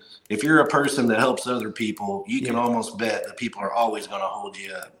mean, if you're a person that helps other people, you can Yeah. almost bet that people are always going to hold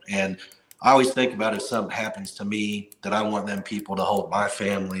you up. And I always think about if something happens to me, that I want them people to hold my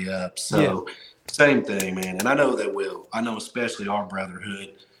family up. So same thing, man. And I know they will. I know especially our brotherhood.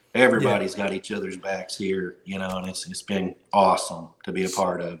 Yeah. Everybody's got each other's backs here, and it's been awesome to be a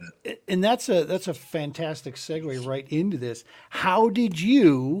part of it. And that's a fantastic segue right into this. How did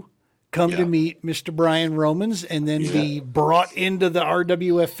you come to Yeah. meet Mr. Brian Romans and then Yeah. be brought into the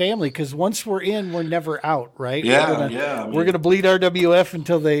RWF family? Because once we're in, we're never out, right? Yeah, yeah. I We're mean, gonna bleed RWF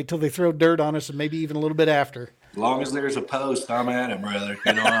until they throw dirt on us, and maybe even a little bit after. as long as there's a post, I'm at it, brother.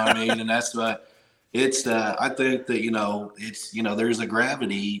 You know what I mean? And that's what it's. I think that it's there's a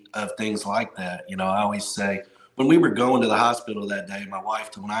gravity of things like that. I always say, when we were going to the hospital that day, my wife,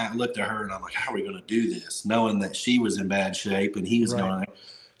 when I looked at her and I'm like, how are we going to do this? Knowing that she was in bad shape and he was Right. going,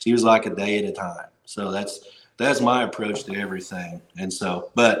 She was like a day at a time. So that's my approach to everything. And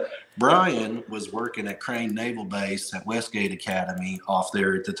so, but Brian was working at Crane Naval Base at Westgate Academy off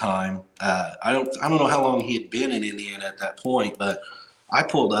there at the time. I don't know how long he had been in Indiana at that point, but I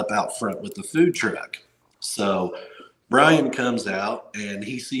pulled up out front with the food truck. So Brian comes out and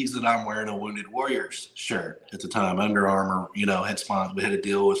he sees that I'm wearing a Wounded Warriors shirt at the time. Under Armour, we had a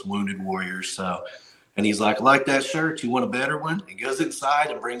deal with Wounded Warriors. So, and he's like that shirt? You want a better one? He goes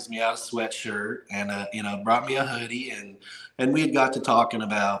inside and brings me out a sweatshirt and, brought me a hoodie. And we had got to talking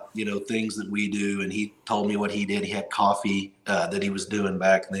about, things that we do. And he told me what he did. He had coffee that he was doing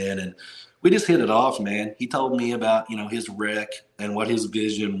back then. And we just hit it off, man. He told me about, his wreck and what his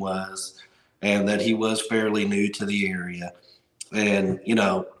vision was, and that he was fairly new to the area. And,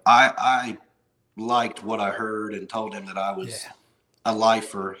 I liked what I heard and told him that I was a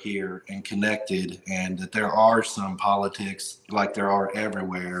lifer here and connected, and that there are some politics like there are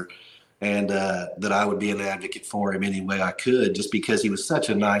everywhere, and that I would be an advocate for him any way I could, just because he was such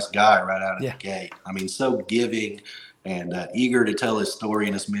a nice guy right out of the gate. I mean, so giving and eager to tell his story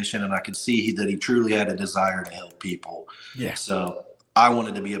and his mission. And I could see that he truly had a desire to help people. Yeah. So I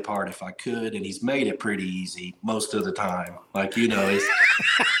wanted to be a part if I could, and he's made it pretty easy most of the time. Like, it's,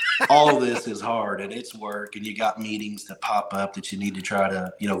 all of this is hard and it's work, and you got meetings that pop up that you need to try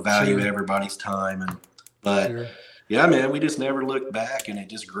to, value everybody's time. But yeah, man, we just never looked back, and it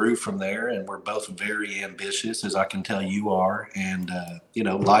just grew from there. And we're both very ambitious, as I can tell you are. And,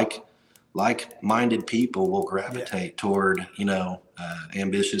 like-minded people will gravitate toward,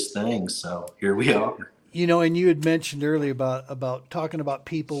 ambitious things. So here we are. And you had mentioned earlier about talking about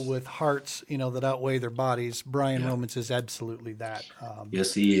people with hearts, that outweigh their bodies. Brian Romans is absolutely that.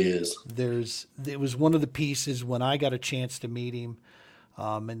 Yes, he is. It was one of the pieces when I got a chance to meet him,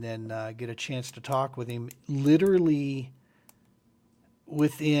 and then get a chance to talk with him. Literally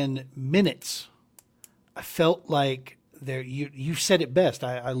within minutes, I felt like you said it best.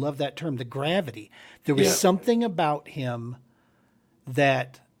 I love that term, the gravity. There was something about him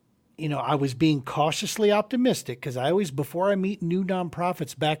that, I was being cautiously optimistic, because I always, before I meet new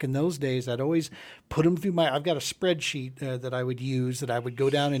nonprofits back in those days, I'd always put them through I've got a spreadsheet that I would use, that I would go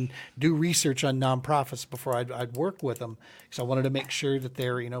down and do research on nonprofits before I'd work with them. Because I wanted to make sure that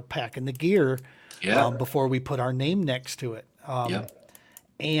they're, packing the gear before we put our name next to it.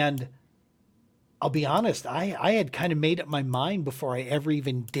 And I'll be honest, I had kind of made up my mind before I ever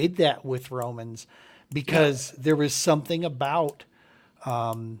even did that with Romans, because there was something about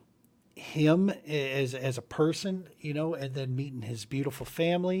him as a person, and then meeting his beautiful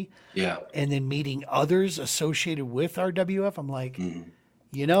family, and then meeting others associated with RWF. I'm like, and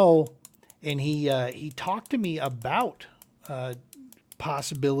he talked to me about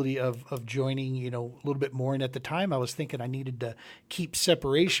possibility of joining, a little bit more. And at the time I was thinking I needed to keep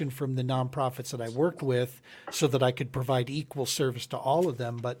separation from the nonprofits that I worked with, so that I could provide equal service to all of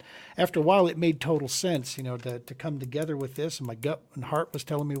them. But after a while, it made total sense, to come together with this, and my gut and heart was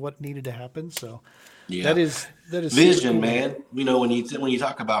telling me what needed to happen. So that is vision, cool. Man. When you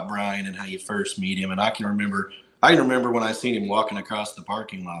talk about Brian and how you first meet him, and I can remember when I seen him walking across the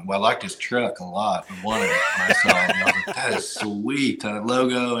parking lot. Well, I liked his truck a lot. I wanted it when I saw him. I was like, that is sweet,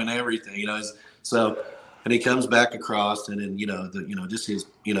 logo and everything. And he comes back across, and then just his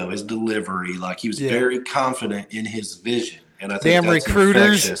his delivery. Like, he was very confident in his vision, and I think that's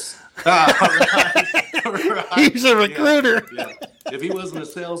recruiters. Right. He's a recruiter. Yeah. If he wasn't a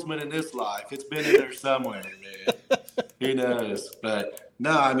salesman in this life, it's been in there somewhere, man. Who knows? But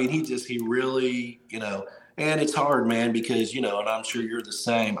no, I mean, he really, and it's hard, man, because, and I'm sure you're the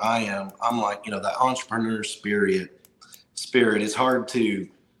same. I'm like, the entrepreneur spirit is hard to,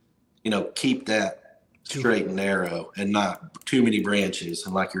 keep that straight and narrow and not too many branches.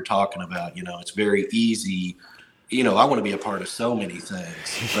 And like you're talking about, it's very easy. I want to be a part of so many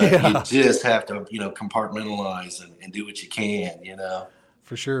things, but you just have to, compartmentalize and do what you can,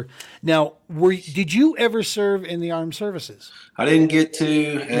 For sure. Now, did you ever serve in the armed services? I didn't get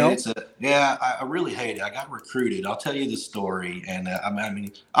to. And I really hate it. I got recruited. I'll tell you the story. And I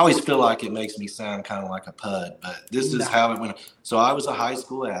always feel like it makes me sound kind of like a pud, but this is how it went. So I was a high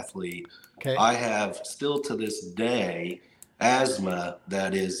school athlete. Okay. I have still to this day asthma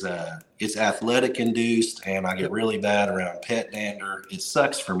that is it's athletic induced, and I get really bad around pet dander. It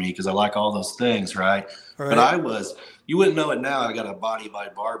sucks for me because I like all those things, right? But you wouldn't know it now, I got a body by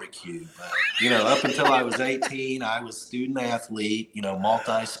barbecue. But, up until I was 18, I was student athlete,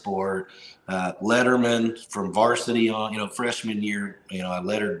 multi-sport, letterman from varsity on, freshman year, I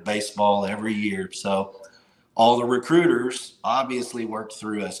lettered baseball every year. So all the recruiters obviously worked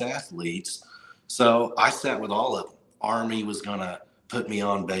through us athletes. So I sat with all of them. Army was going to put me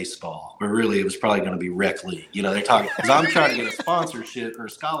on baseball. But really, it was probably going to be rec league. They're talking because I'm trying to get a sponsorship or a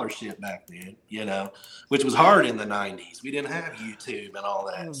scholarship back then. Which was hard in the '90s. We didn't have YouTube and all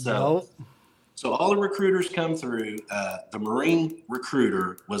that. So all the recruiters come through. The Marine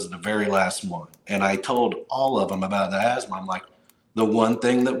recruiter was the very last one, and I told all of them about the asthma. I'm like, the one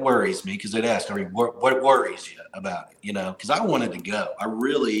thing that worries me, because they'd ask, what worries you about it? Because I wanted to go. I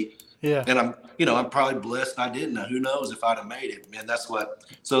really. Yeah. And I'm probably blessed I didn't know. Who knows if I'd have made it, man.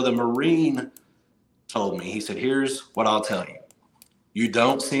 So the Marine told me, he said, here's what I'll tell you. You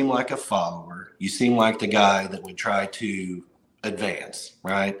don't seem like a follower. You seem like the guy that would try to advance,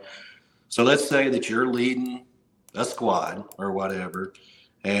 right? So let's say that you're leading a squad or whatever,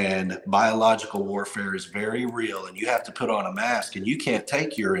 and biological warfare is very real, and you have to put on a mask, and you can't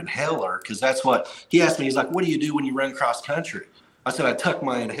take your inhaler, because that's what he asked me. He's like, what do you do when you run cross country? I said, I tuck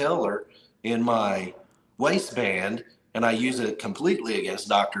my inhaler in my waistband, and I use it completely against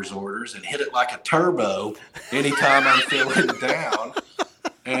doctor's orders and hit it like a turbo anytime I'm feeling down.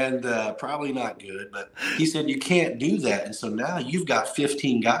 And probably not good, but he said, you can't do that. And so now you've got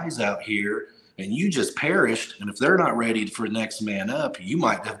 15 guys out here, and you just perished. And if they're not ready for next man up, you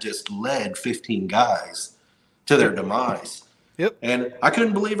might have just led 15 guys to their demise. Yep. And I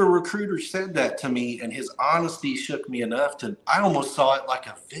couldn't believe a recruiter said that to me, and his honesty shook me enough I almost saw it like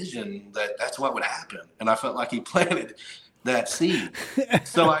a vision that's what would happen. And I felt like he planted that seed.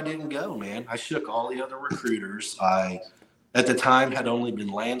 So I didn't go, man. I shook all the other recruiters. I, at the time, had only been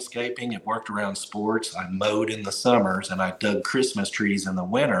landscaping and worked around sports. I mowed in the summers, and I dug Christmas trees in the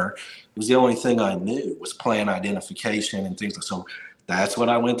winter. It was the only thing I knew was plant identification and things like so. That's what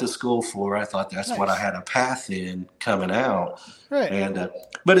I went to school for. I thought that's what I had a path in coming out. Right. And,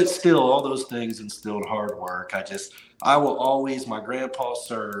 but it's still, all those things instilled hard work. I will always, my grandpa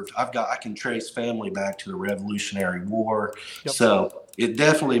served. I can trace family back to the Revolutionary War. Yep. So it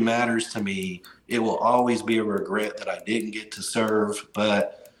definitely matters to me. It will always be a regret that I didn't get to serve,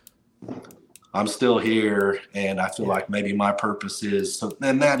 but I'm still here, and I feel like maybe my purpose is so.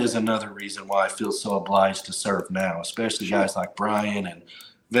 And that is another reason why I feel so obliged to serve now, especially guys like Brian and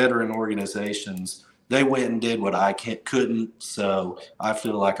veteran organizations. They went and did what I couldn't. So I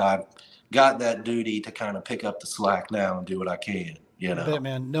feel like I've got that duty to kind of pick up the slack now and do what I can. I bet,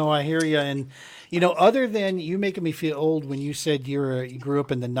 man. No, I hear you. And, other than you making me feel old when you said you grew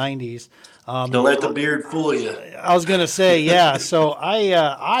up in the 90s. Don't let the beard fool you. I was going to say, yeah. So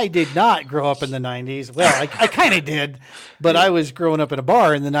I did not grow up in the 90s. Well, I kind of did, but I was growing up in a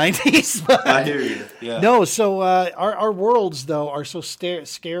bar in the 90s. I hear you. Yeah. No, so our worlds, though, are so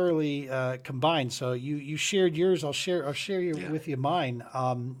scarily combined. So you shared yours. I'll share with you mine.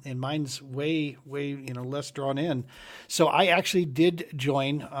 And mine's way less drawn in. So I actually did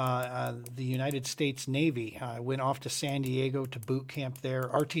join the United States Navy. I went off to San Diego to boot camp there.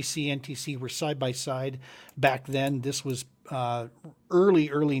 RTC, NTC were side by side back then. This was early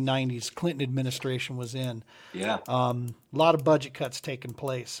 90s. Clinton administration was in. Yeah. A lot of budget cuts taking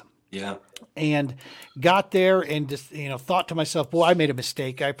place. Yeah. And got there and just, thought to myself, well, I made a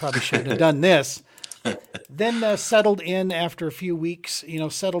mistake. I probably shouldn't have done this. Then settled in after a few weeks,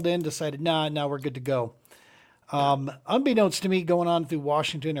 decided, nah, we're good to go. Unbeknownst to me, going on through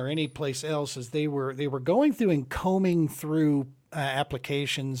Washington or any place else, is they were going through and combing through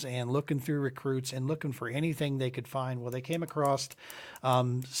applications and looking through recruits and looking for anything they could find. Well, they came across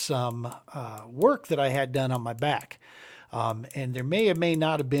some work that I had done on my back. And there may or may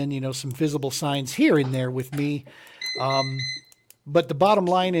not have been, some visible signs here and there with me. But the bottom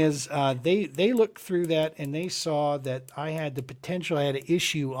line is they looked through that and they saw that I had the potential. I had an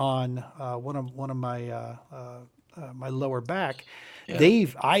issue on one of my my lower back. Yeah.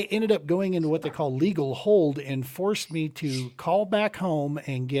 I ended up going into what they call legal hold and forced me to call back home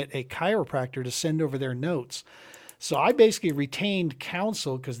and get a chiropractor to send over their notes. So I basically retained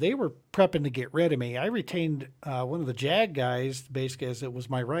counsel because they were prepping to get rid of me. I retained one of the JAG guys, basically, as it was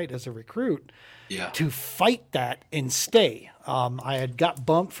my right as a recruit, to fight that and stay. I had got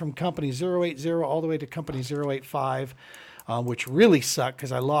bumped from company 080 all the way to company 085, which really sucked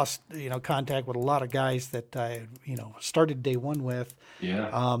because I lost contact with a lot of guys that I started day one with.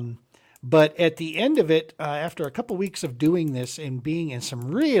 Yeah. But at the end of it, after a couple of weeks of doing this and being in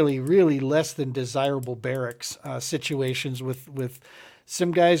some really, really less than desirable barracks situations with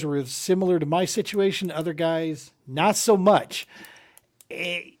some guys were similar to my situation, other guys not so much.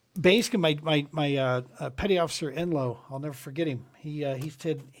 Basically, my petty officer Enlow, I'll never forget him. He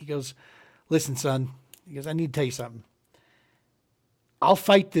goes, "Listen, son," he goes, "I need to tell you something. I'll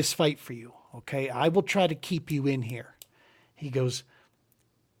fight this fight for you, okay? I will try to keep you in here." He goes,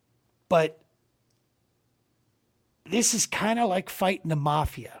 "But this is kind of like fighting the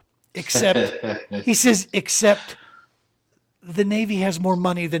mafia, except he says, except the Navy has more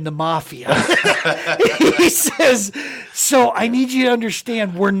money than the mafia. He says, so I need you to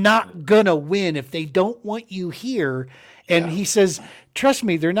understand we're not going to win if they don't want you here. And he says, trust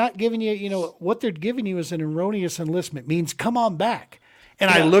me, they're not giving you, what they're giving you is an erroneous enlistment, means come on back. And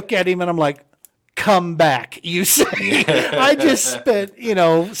I look at him and I'm like, come back, you say. I just spent,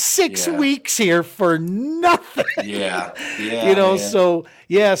 6 weeks here for nothing. Man. So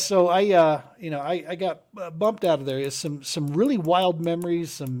I got bumped out of there. It's some really wild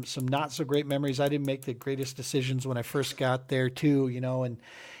memories, some not so great memories. I didn't make the greatest decisions when I first got there too,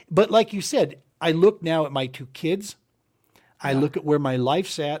 but like you said, I look now at my 2 kids. I look at where my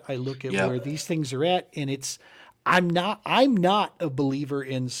life's at. I look at where these things are at, and I'm not a believer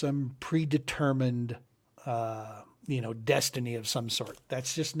in some predetermined, destiny of some sort.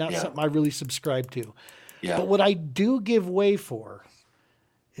 That's just not something I really subscribe to. Yeah. But what I do give way for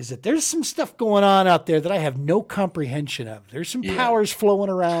is that there's some stuff going on out there that I have no comprehension of. There's some powers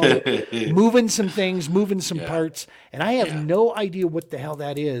flowing around, moving some things, moving some parts, and I have no idea what the hell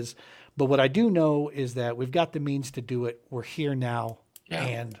that is. But what I do know is that we've got the means to do it. We're here now,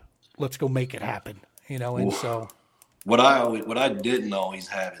 and let's go make it happen. And so what I didn't always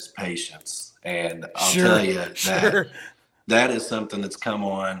have is patience, and I'll tell you that is something that's come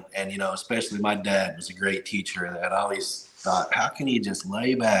on. And especially my dad was a great teacher, that I always thought, how can you just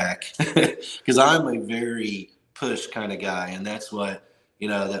lay back? Because I'm a very push kind of guy, and that's what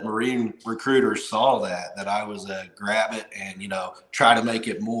that Marine recruiters saw, that I was a grab it and try to make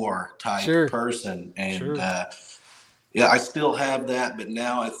it more type person, and I still have that, but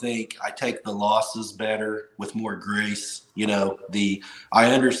now I think I take the losses better with more grace. I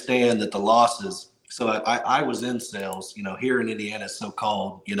understand that the losses. So I was in sales. Here in Indiana, it's so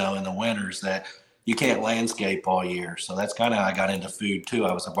cold. In the winters that you can't landscape all year. So that's kind of how I got into food too.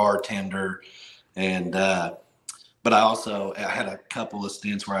 I was a bartender, and but I had a couple of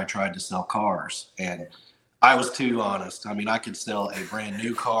stints where I tried to sell cars, and I was too honest. I mean, I could sell a brand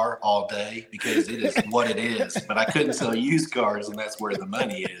new car all day because it is what it is, but I couldn't sell used cars, and that's where the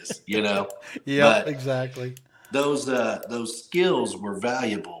money is, Yeah, exactly. Those skills were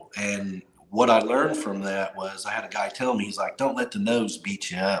valuable, and what I learned from that was I had a guy tell me, he's like, don't let the no's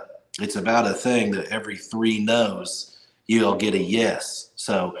beat you up. It's about a thing that every 3 no's, you'll get a yes.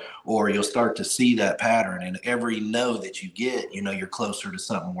 So, or you'll start to see that pattern, and every no that you get, you're closer to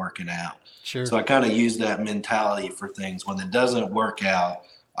something working out. Sure. So I kind of use that mentality for things. When it doesn't work out,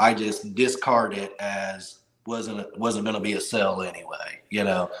 I just discard it as wasn't going to be a sell anyway,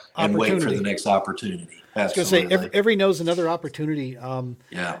 and wait for the next opportunity. Absolutely. I was going to say every no is another opportunity.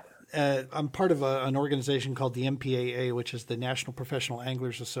 I'm part of an organization called the MPAA, which is the National Professional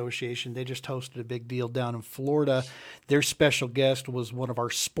Anglers Association. They just hosted a big deal down in Florida. Their special guest was one of our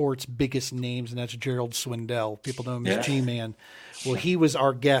sport's biggest names, and that's Gerald Swindell. People know him as G-Man. Well, he was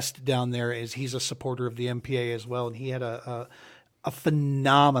our guest down there, as he's a supporter of the MPAA as well, and he had a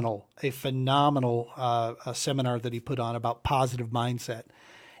phenomenal seminar that he put on about positive mindset.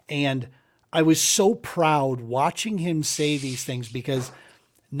 And I was so proud watching him say these things, because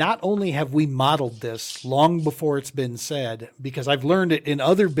not only have we modeled this long before it's been said, because I've learned it in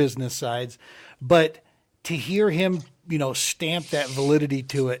other business sides, but to hear him, stamp that validity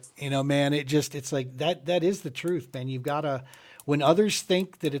to it, man, it's like that is the truth, man. You've got to, when others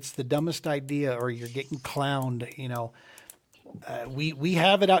think that it's the dumbest idea or you're getting clowned, we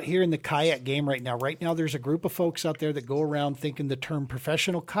have it out here in the kayak game right now. Right now, there's a group of folks out there that go around thinking the term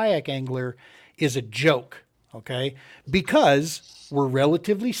professional kayak angler is a joke. Okay, because we're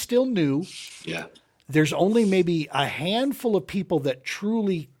relatively still new. Yeah. There's only maybe a handful of people that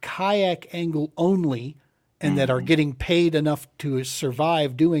truly kayak angle only, and that are getting paid enough to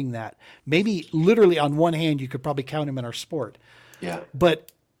survive doing that. Maybe literally on one hand, you could probably count them in our sport. Yeah. But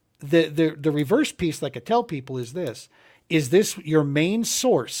the reverse piece, like I tell people, is this your main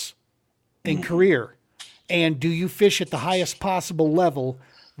source in career? And do you fish at the highest possible level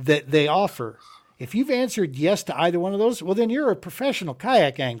that they offer? If you've answered yes to either one of those, well, then you're a professional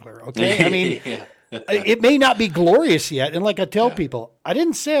kayak angler, okay? I mean, it may not be glorious yet. And like I tell people, I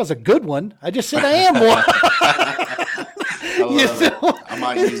didn't say I was a good one. I just said I am one. I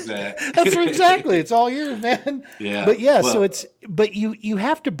might use that. That's exactly. It's all yours, man. Yeah. But but you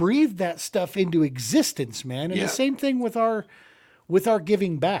have to breathe that stuff into existence, man. And the same thing with our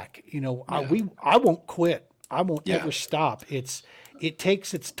giving back. I won't quit. I won't ever stop. It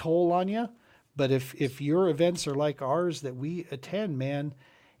takes its toll on you. But if your events are like ours that we attend, man,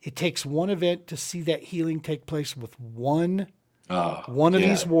 it takes one event to see that healing take place with one of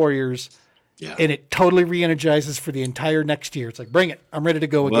these warriors. Yeah. And it totally re-energizes for the entire next year. It's like, bring it. I'm ready to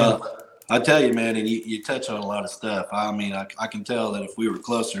go again. Well, I tell you, man, and you touch on a lot of stuff. I mean, I can tell that if we were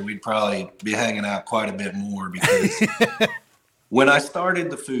closer, we'd probably be hanging out quite a bit more because when I started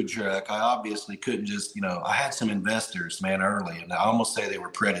the food truck, I obviously couldn't just, I had some investors, man, early, and I almost say they were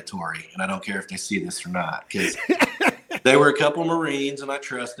predatory, and I don't care if they see this or not, because they were a couple Marines, and I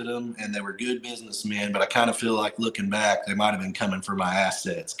trusted them, and they were good businessmen, but I kind of feel like looking back, they might have been coming for my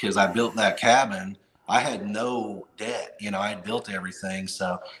assets, because I built that cabin. I had no debt, I had built everything,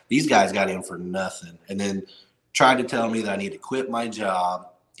 so these guys got in for nothing, and then tried to tell me that I need to quit my job,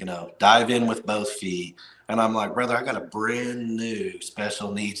 dive in with both feet. And I'm like, brother, I got a brand new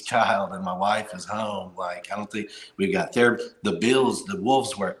special needs child and my wife is home. Like, I don't think we got there. The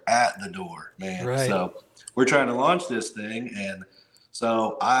wolves were at the door, man. Right. So we're trying to launch this thing. And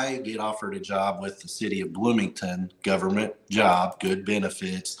so I get offered a job with the city of Bloomington, government job, good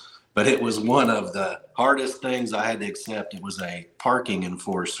benefits. But it was one of the hardest things I had to accept. It was a parking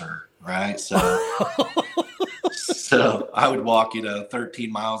enforcer, right? So I would walk, 13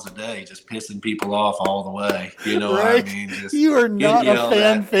 miles a day, just pissing people off all the way. You know right. what I mean? Just you are not a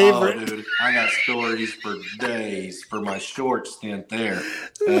fan favorite. Oh, dude, I got stories for days for my short stint there.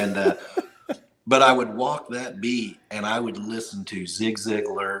 And but I would walk that beat and I would listen to Zig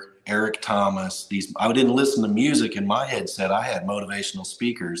Ziglar, Eric Thomas. I didn't listen to music in my headset. I had motivational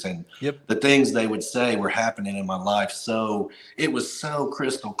speakers, and the things they would say were happening in my life. So it was so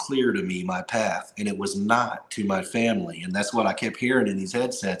crystal clear to me, my path, and it was not to my family. And that's what I kept hearing in these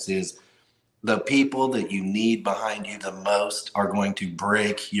headsets is the people that you need behind you the most are going to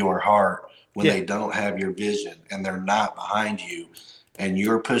break your heart when they don't have your vision and they're not behind you. And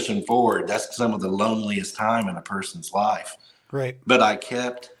you're pushing forward. That's some of the loneliest time in a person's life. Right. But I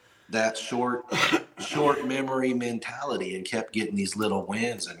kept that short memory mentality and kept getting these little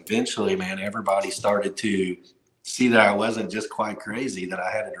wins. And eventually, man, everybody started to see that I wasn't just quite crazy, that I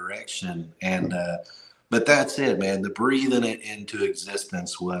had a direction. And but that's it, man. The breathing it into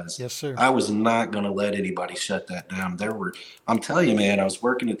existence was, yes, sir. I was not going to let anybody shut that down. I'm telling you, man, I was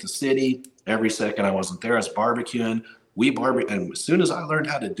working at the city. Every second I wasn't there, I was barbecuing. And as soon as I learned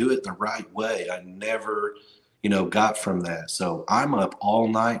how to do it the right way, I never, got from that. So I'm up all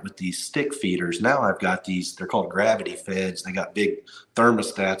night with these stick feeders. Now I've got these, they're called gravity feds. They got big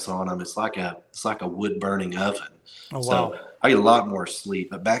thermostats on them. It's like a wood burning oven. Oh, wow. So I get a lot more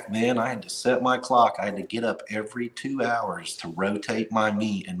sleep. But back then I had to set my clock. I had to get up every 2 hours to rotate my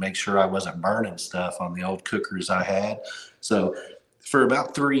meat and make sure I wasn't burning stuff on the old cookers I had. So for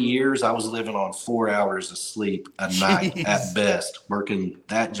about 3 years, I was living on 4 hours of sleep a night at best, working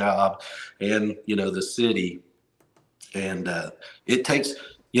that job and, the city. And it takes,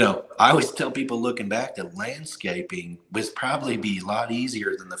 I always tell people looking back that landscaping would probably be a lot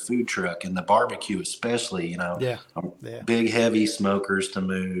easier than the food truck and the barbecue, especially, big, heavy smokers to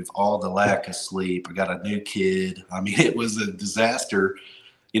move, all the lack of sleep. I got a new kid. I mean, it was a disaster,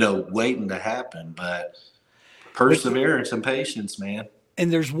 waiting to happen, but perseverance and patience, man.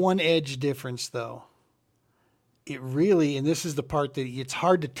 And there's one edge difference, though. It really, and this is the part that it's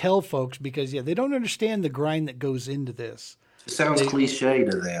hard to tell folks because, they don't understand the grind that goes into this. It sounds cliche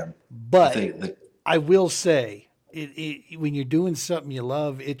to them. But I will say, when you're doing something you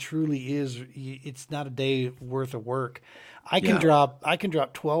love, it truly is. It's not a day worth of work. I can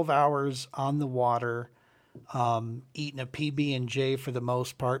drop 12 hours on the water, eating a PB&J for the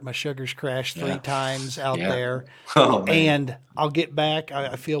most part. My sugars crashed 3 times out there. Oh, man. And I'll get back.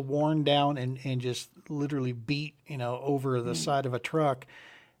 I feel worn down and just literally beat, over the side of a truck.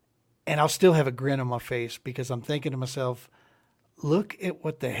 And I'll still have a grin on my face because I'm thinking to myself, look at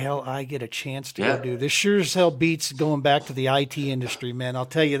what the hell I get a chance to go do. This sure as hell beats going back to the IT industry, man. I'll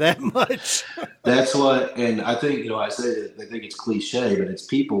tell you that much. That's what, and I think, I say that they think it's cliche, but it's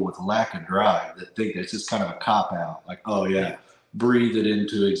people with lack of drive that think it's just kind of a cop out. Like, breathe it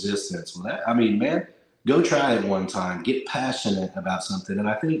into existence. Well, man, go try it one time. Get passionate about something. And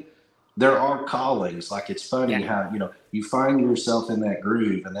I think there are callings. Like, it's funny how, you find yourself in that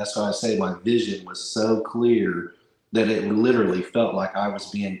groove. And that's why I say my vision was so clear that it literally felt like I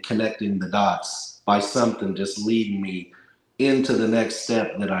was connecting the dots by something just leading me into the next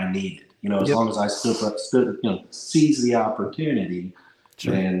step that I needed. As long as I seize the opportunity.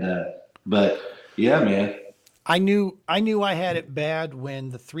 Sure. And but yeah, man. I knew I had it bad when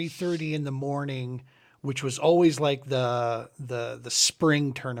the 3:30 in the morning, which was always like the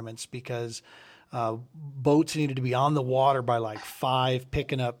spring tournaments, because boats needed to be on the water by like 5,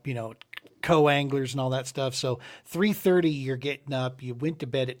 picking up, co-anglers and all that stuff. So 3:30, you're getting up, you went to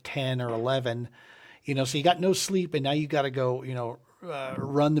bed at 10 or 11, so you got no sleep, and now you got to go,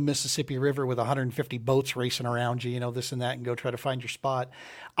 run the Mississippi River with 150 boats racing around you, this and that, and go try to find your spot.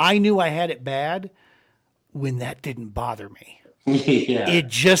 I knew I had it bad when that didn't bother me. Yeah. It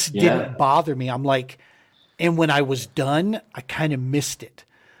just didn't bother me. I'm like, and when I was done, I kind of missed it.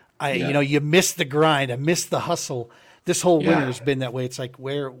 You miss the grind. I miss the hustle. This whole winter has been that way. It's like,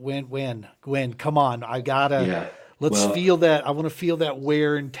 when, come on. I gotta, feel that. I want to feel that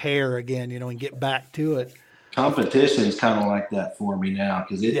wear and tear again, and get back to it. Competition is kind of like that for me now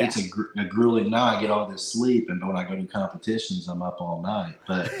because it's a grueling. Now I get all this sleep, and when I go to competitions, I'm up all night.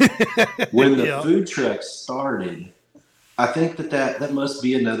 But when the food truck started, I think that must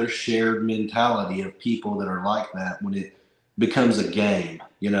be another shared mentality of people that are like that when it becomes a game.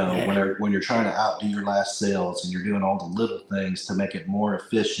 When you're trying to outdo your last sales and you're doing all the little things to make it more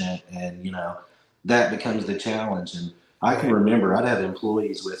efficient, and that becomes the challenge. And I can remember I'd have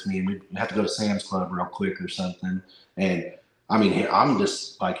employees with me and we'd have to go to Sam's Club real quick or something. And I mean, I'm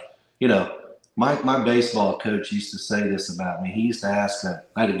just like, my baseball coach used to say this about me. He used to ask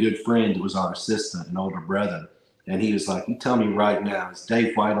I had a good friend that was our assistant, an older brother. And he was like, you tell me right now, is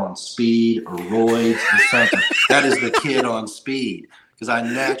Dave White on speed or roids or something? That is the kid on speed. Because I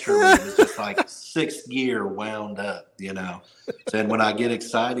naturally was just like sixth gear wound up, And when I get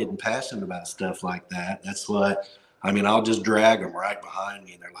excited and passionate about stuff like that, that's what, I'll just drag them right behind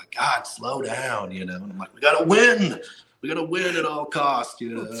me. And they're like, God, slow down, And I'm like, we got to win. We got to win at all costs,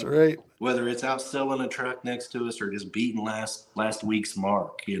 That's right. Whether it's out selling a truck next to us or just beating last week's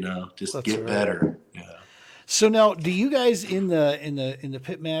mark, just get better. So now, do you guys in the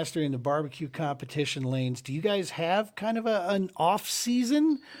Pitmaster and the barbecue competition lanes, do you guys have kind of an off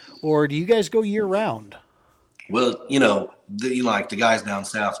season, or do you guys go year round? Well, the guys down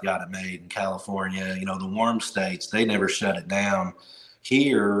south got it made in California. The warm states, they never shut it down.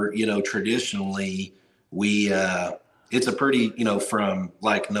 Here, traditionally we it's a pretty from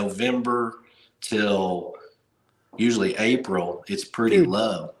like November till usually April, it's pretty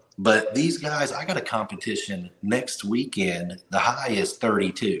low. But these guys, I got a competition next weekend. The high is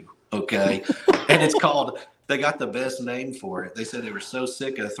 32, okay? And it's called, they got the best name for it. They said they were so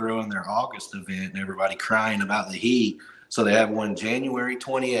sick of throwing their August event and everybody crying about the heat. So they have one January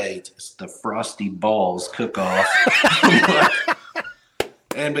 28th. It's the Frosty Balls Cook-Off.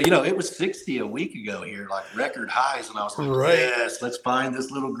 But it was 60 a week ago here, like record highs. And I was like, yes, let's find this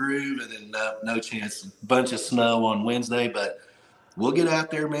little groove. And then no chance. Bunch of snow on Wednesday, but we'll get out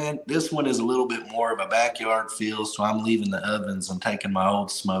there, man. This one is a little bit more of a backyard feel, so I'm leaving the ovens and taking my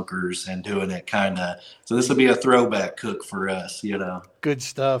old smokers and doing it kind of. So this will be a throwback cook for us, Good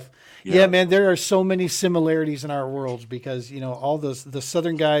stuff. Yeah, man, there are so many similarities in our worlds because, all the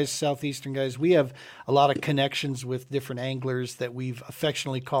southern guys, southeastern guys, we have a lot of connections with different anglers that we've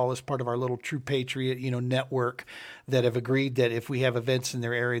affectionately call as part of our little True Patriot, network that have agreed that if we have events in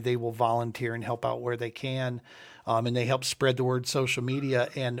their area, they will volunteer and help out where they can. And they help spread the word social media,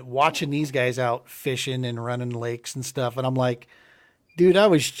 and watching these guys out fishing and running lakes and stuff. And I'm like, dude, I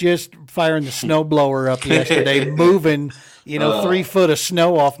was just firing the snowblower up yesterday, moving, 3 foot of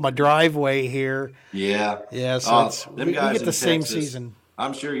snow off my driveway here. Yeah. Yeah. So we get the same Texas, season.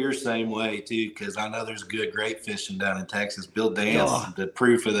 I'm sure you're the same way too, because I know there's good, great fishing down in Texas. Bill Dan's the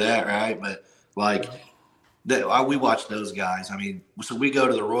proof of that, right? But we watch those guys. So we go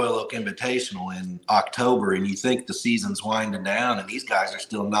to the Royal Oak Invitational in October, and you think the season's winding down, and these guys are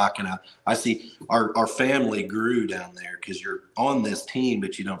still knocking out. I see our family grew down there because you're on this team,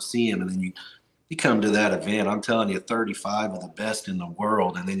 but you don't see them. And then you come to that event, I'm telling you, 35 of the best in the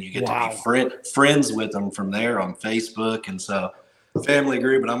world, and then you get to be friends with them from there on Facebook. And so family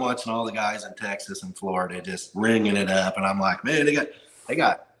grew, but I'm watching all the guys in Texas and Florida just ringing it up, and I'm like, man, they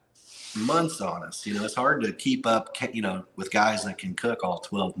got months on us. It's hard to keep up, with guys that can cook all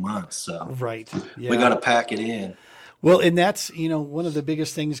 12 months. So we got to pack it in. Well, and that's, one of the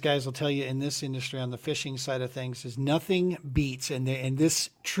biggest things guys will tell you in this industry on the fishing side of things is nothing beats. And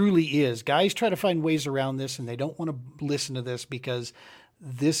this truly is. Guys try to find ways around this, and they don't want to listen to this because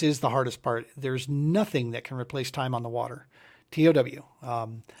this is the hardest part. There's nothing that can replace time on the water.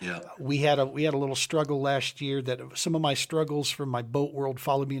 TOW. We had a little struggle last year that some of my struggles from my boat world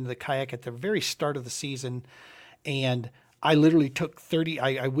followed me into the kayak at the very start of the season. And I literally took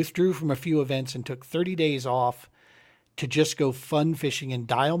I withdrew from a few events and took 30 days off to just go fun fishing and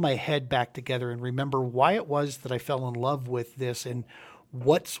dial my head back together and remember why it was that I fell in love with this and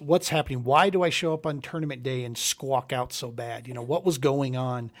what's happening. Why do I show up on tournament day and squawk out so bad? What was going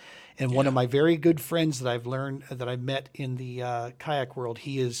on? And one of my very good friends that I met in the kayak world,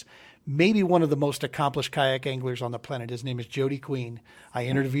 he is maybe one of the most accomplished kayak anglers on the planet. His name is Jody Queen. I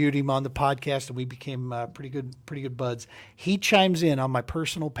interviewed him on the podcast, and we became pretty good buds. He chimes in on my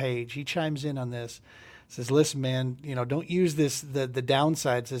personal page. He chimes in on this. Says, listen, man, don't use the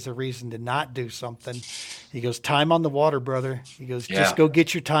downsides as a reason to not do something. He goes, time on the water, brother. He goes, just go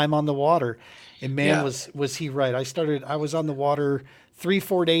get your time on the water. And man, was he right. I was on the water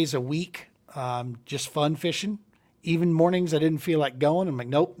 3-4 days a week, just fun fishing. Even mornings I didn't feel like going. I'm like,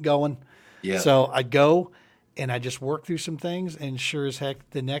 nope, going. Yeah. So I go and I just work through some things, and sure as heck,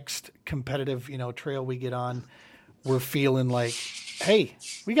 the next competitive, trail we get on, we're feeling like, hey,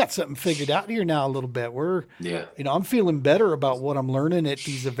 we got something figured out here now a little bit. I'm feeling better about what I'm learning at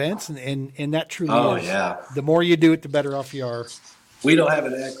these events, and that truly is. Yeah. The more you do it, the better off you are. We don't have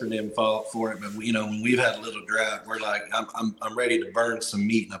an acronym for it, but when we've had a little drought, we're like, I'm ready to burn some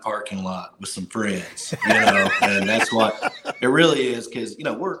meat in a parking lot with some friends, and that's what it really is. Because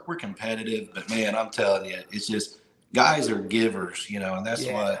we're competitive, but man, I'm telling you, it's just guys are givers, and that's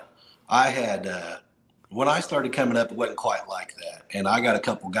what I had. When I started coming up, it wasn't quite like that. And I got a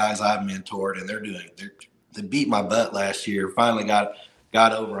couple guys I've mentored, and they beat my butt last year, finally got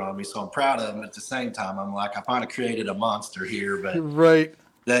over on me. So I'm proud of them. At the same time, I'm like, I finally created a monster here. But right.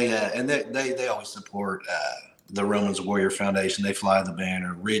 They always support the Romans Warrior Foundation. They fly the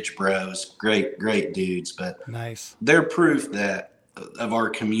banner. Ridge Bros, great dudes. But nice. They're proof that of our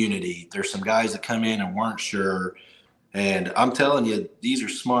community. There's some guys that come in and weren't sure. And I'm telling you, these are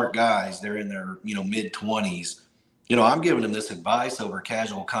smart guys. They're in their, mid-20s. I'm giving them this advice over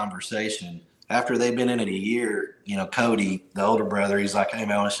casual conversation. After they've been in it a year, Cody, the older brother, he's like, hey,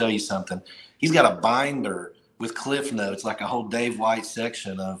 man, I want to show you something. He's got a binder with cliff notes, like a whole Dave White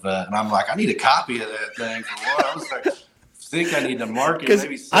section of, and I'm like, I need a copy of that thing for what? I was like, think I need to market.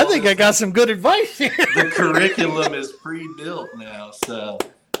 Maybe I think I got some good advice here. The curriculum is pre-built now, so...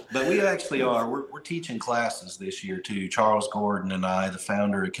 But we actually are. We're teaching classes this year too. Charles Gordon and I, the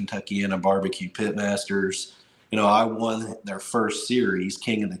founder of Kentuckiana Barbecue Pitmasters, I won their first series,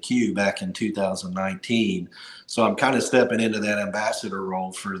 King of the Q, back in 2019. So I'm kind of stepping into that ambassador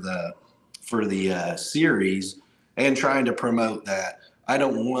role for the series and trying to promote that. I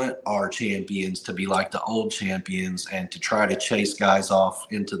don't want our champions to be like the old champions and to try to chase guys off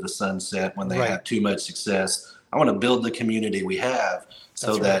into the sunset when they have too much success. I want to build the community we have.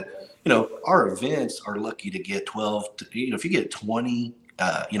 So that, our events are lucky to get 12 to, if you get 20,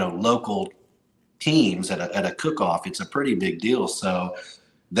 local teams at a cook-off, it's a pretty big deal. So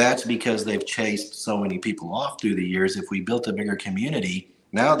that's because they've chased so many people off through the years. If we built a bigger community,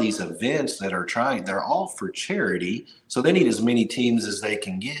 now these events that are they're all for charity. So they need as many teams as they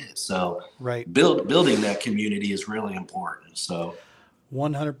can get. So building that community is really important. So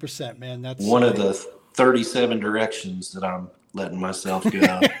 100%, man. That's one of the 37 directions that I'm letting myself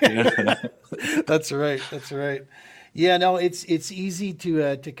go. That's right. Yeah, no, it's easy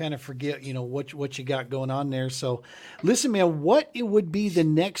to kind of forget, what you got going on there. So listen, man, what it would be the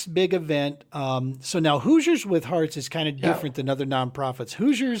next big event? So now Hoosiers with Hearts is kind of different than other nonprofits.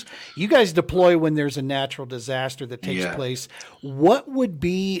 Hoosiers, you guys deploy when there's a natural disaster that takes place. What would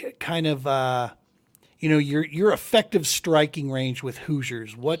be kind of your effective striking range with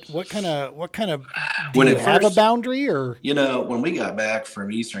Hoosiers? What kind of do you have a boundary or? When we got back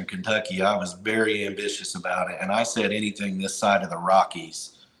from Eastern Kentucky, I was very ambitious about it. And I said anything this side of the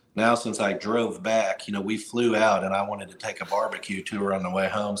Rockies. Now, since I drove back, we flew out and I wanted to take a barbecue tour on the way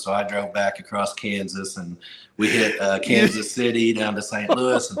home. So I drove back across Kansas and we hit Kansas City down to St.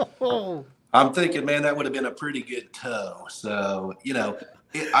 Louis. And I'm thinking, man, that would have been a pretty good tow. So,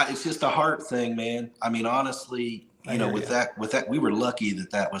 it's just a heart thing, man. I mean, honestly, with that, we were lucky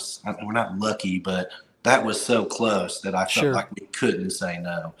that was, we're not lucky, but that was so close that I felt like we couldn't say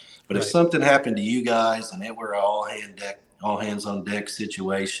no. But if something happened to you guys and it were all hands on deck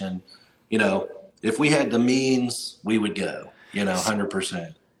situation, if we had the means, we would go,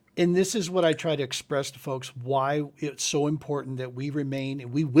 100%. And this is what I try to express to folks, why it's so important that we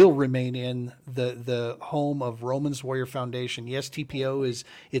will remain in the home of Romans Warrior Foundation. Yes, TPO is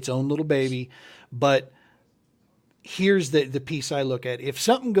its own little baby, but here's the piece I look at. If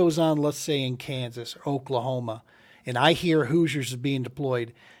something goes on, let's say in Kansas or Oklahoma, and I hear Hoosiers is being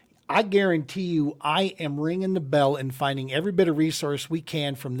deployed, I guarantee you I am ringing the bell and finding every bit of resource we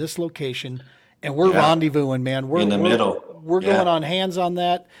can from this location, and we're rendezvousing, man. We're in the middle. We're going on hands on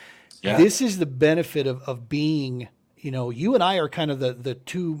that. Yeah. This is the benefit of being, you and I are kind of the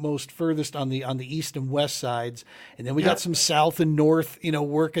two most furthest on the east and west sides. And then we got some south and north,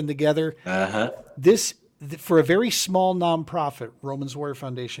 working together. This, for a very small nonprofit, Romans Warrior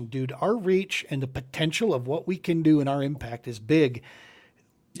Foundation, dude, our reach and the potential of what we can do and our impact is big.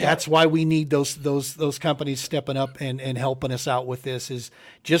 That's why we need those companies stepping up and helping us out with this. Is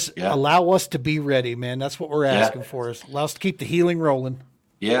just allow us to be ready, man. That's what we're asking for. Is allow us to keep the healing rolling.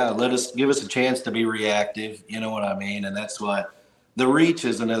 Yeah, give us a chance to be reactive. You know what I mean? And that's what the reach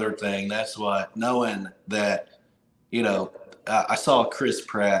is another thing. That's what knowing that, I saw Chris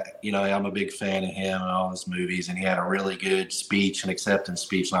Pratt, I'm a big fan of him and all his movies, and he had a really good speech, an acceptance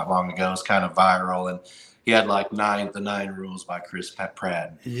speech not long ago. It's kind of viral, and he had like the 9 rules by Chris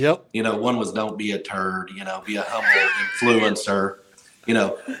Pratt. Yep. One was don't be a turd, be a humble influencer.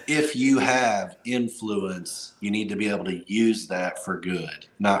 If you have influence, you need to be able to use that for good,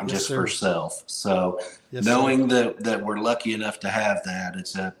 not just for self. So knowing that we're lucky enough to have that,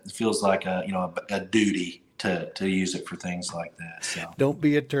 it feels like a duty to use it for things like that. So don't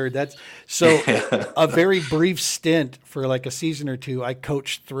be a turd. That's so a very brief stint for like a season or two. I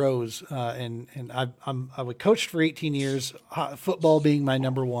coached throws, and I was coached for 18 years, football being my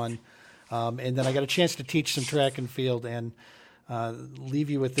number one. And then I got a chance to teach some track and field, and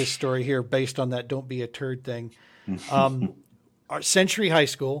leave you with this story here based on that don't be a turd thing. Our Century High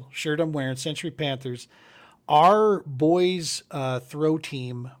School, shirt I'm wearing, Century Panthers, our boys throw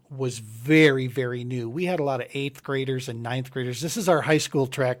team was very, very new. We had a lot of 8th graders and 9th graders. This is our high school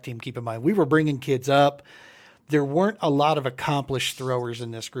track team, keep in mind. We were bringing kids up. There weren't a lot of accomplished throwers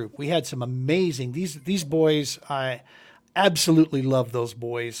in this group. We had some amazing, these boys, I absolutely love those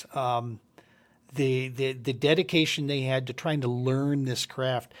boys. The dedication they had to trying to learn this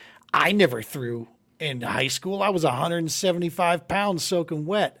craft. I never threw in high school. I was 175 pounds soaking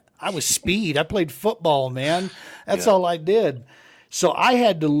wet. I was speed. I played football, man. That's all I did. So I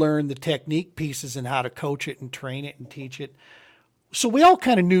had to learn the technique pieces and how to coach it and train it and teach it. So we all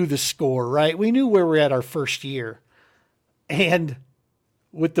kind of knew the score, right? We knew where we're at our first year. And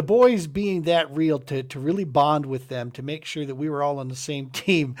with the boys being that real, to really bond with them, to make sure that we were all on the same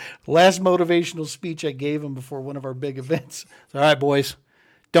team. Last motivational speech I gave them before one of our big events. All right, boys,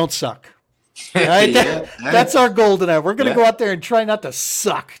 don't suck. Right? That's our goal tonight. We're going to go out there and try not to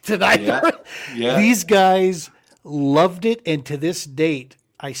suck tonight. These guys loved it, and to this date,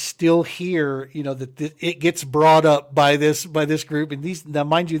 I still hear that it gets brought up by this group. And now,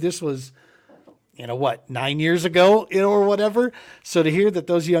 mind you, this was 9 years ago, or whatever. So to hear that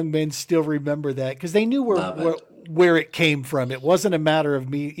those young men still remember that, because they knew where it came from. It wasn't a matter of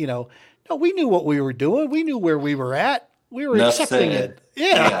me, no, we knew what we were doing. We knew where we were at. We were accepting it.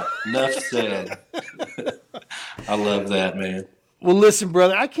 Yeah. Enough said. I love that, man. Well, listen,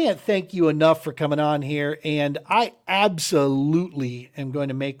 brother, I can't thank you enough for coming on here. And I absolutely am going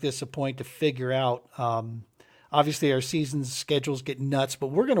to make this a point to figure out, obviously, our season schedules get nuts, but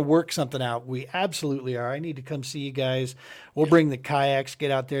we're going to work something out. We absolutely are. I need to come see you guys. We'll bring the kayaks,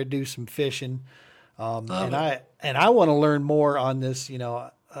 get out there, do some fishing. And I want to learn more on this,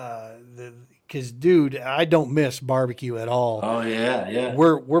 because, dude, I don't miss barbecue at all. Oh, yeah.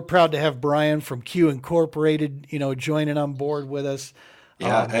 We're proud to have Brian from Q Incorporated, joining on board with us.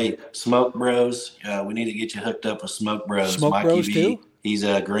 Yeah, hey, Smoke Bros, we need to get you hooked up with Smoke Bros. Smoke Mikey Bros, V, too? He's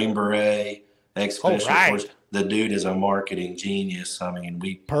a Green Beret, ex-official. Right. Of course, the dude is a marketing genius. I mean,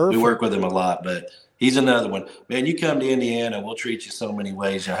 we work with him a lot, but he's another one. Man, you come to Indiana, we'll treat you so many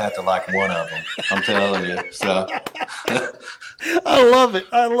ways, you'll have to like one of them. I'm telling you. So I love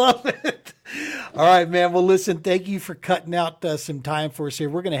it. All right, man. Well, listen, thank you for cutting out some time for us here.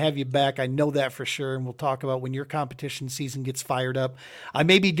 We're going to have you back. I know that for sure. And we'll talk about when your competition season gets fired up. I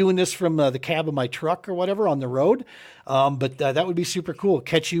may be doing this from the cab of my truck or whatever on the road. But that would be super cool.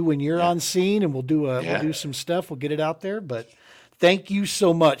 Catch you when you're on scene, and we'll do some stuff. We'll get it out there. But thank you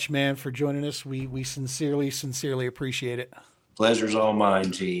so much, man, for joining us. We sincerely appreciate it. Pleasure's all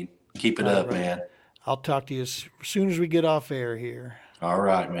mine, Gene. Keep it up, right, man. I'll talk to you as soon as we get off air here. All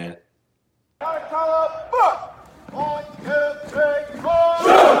right, man. 1, 2, 3,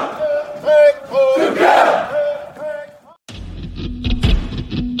 4.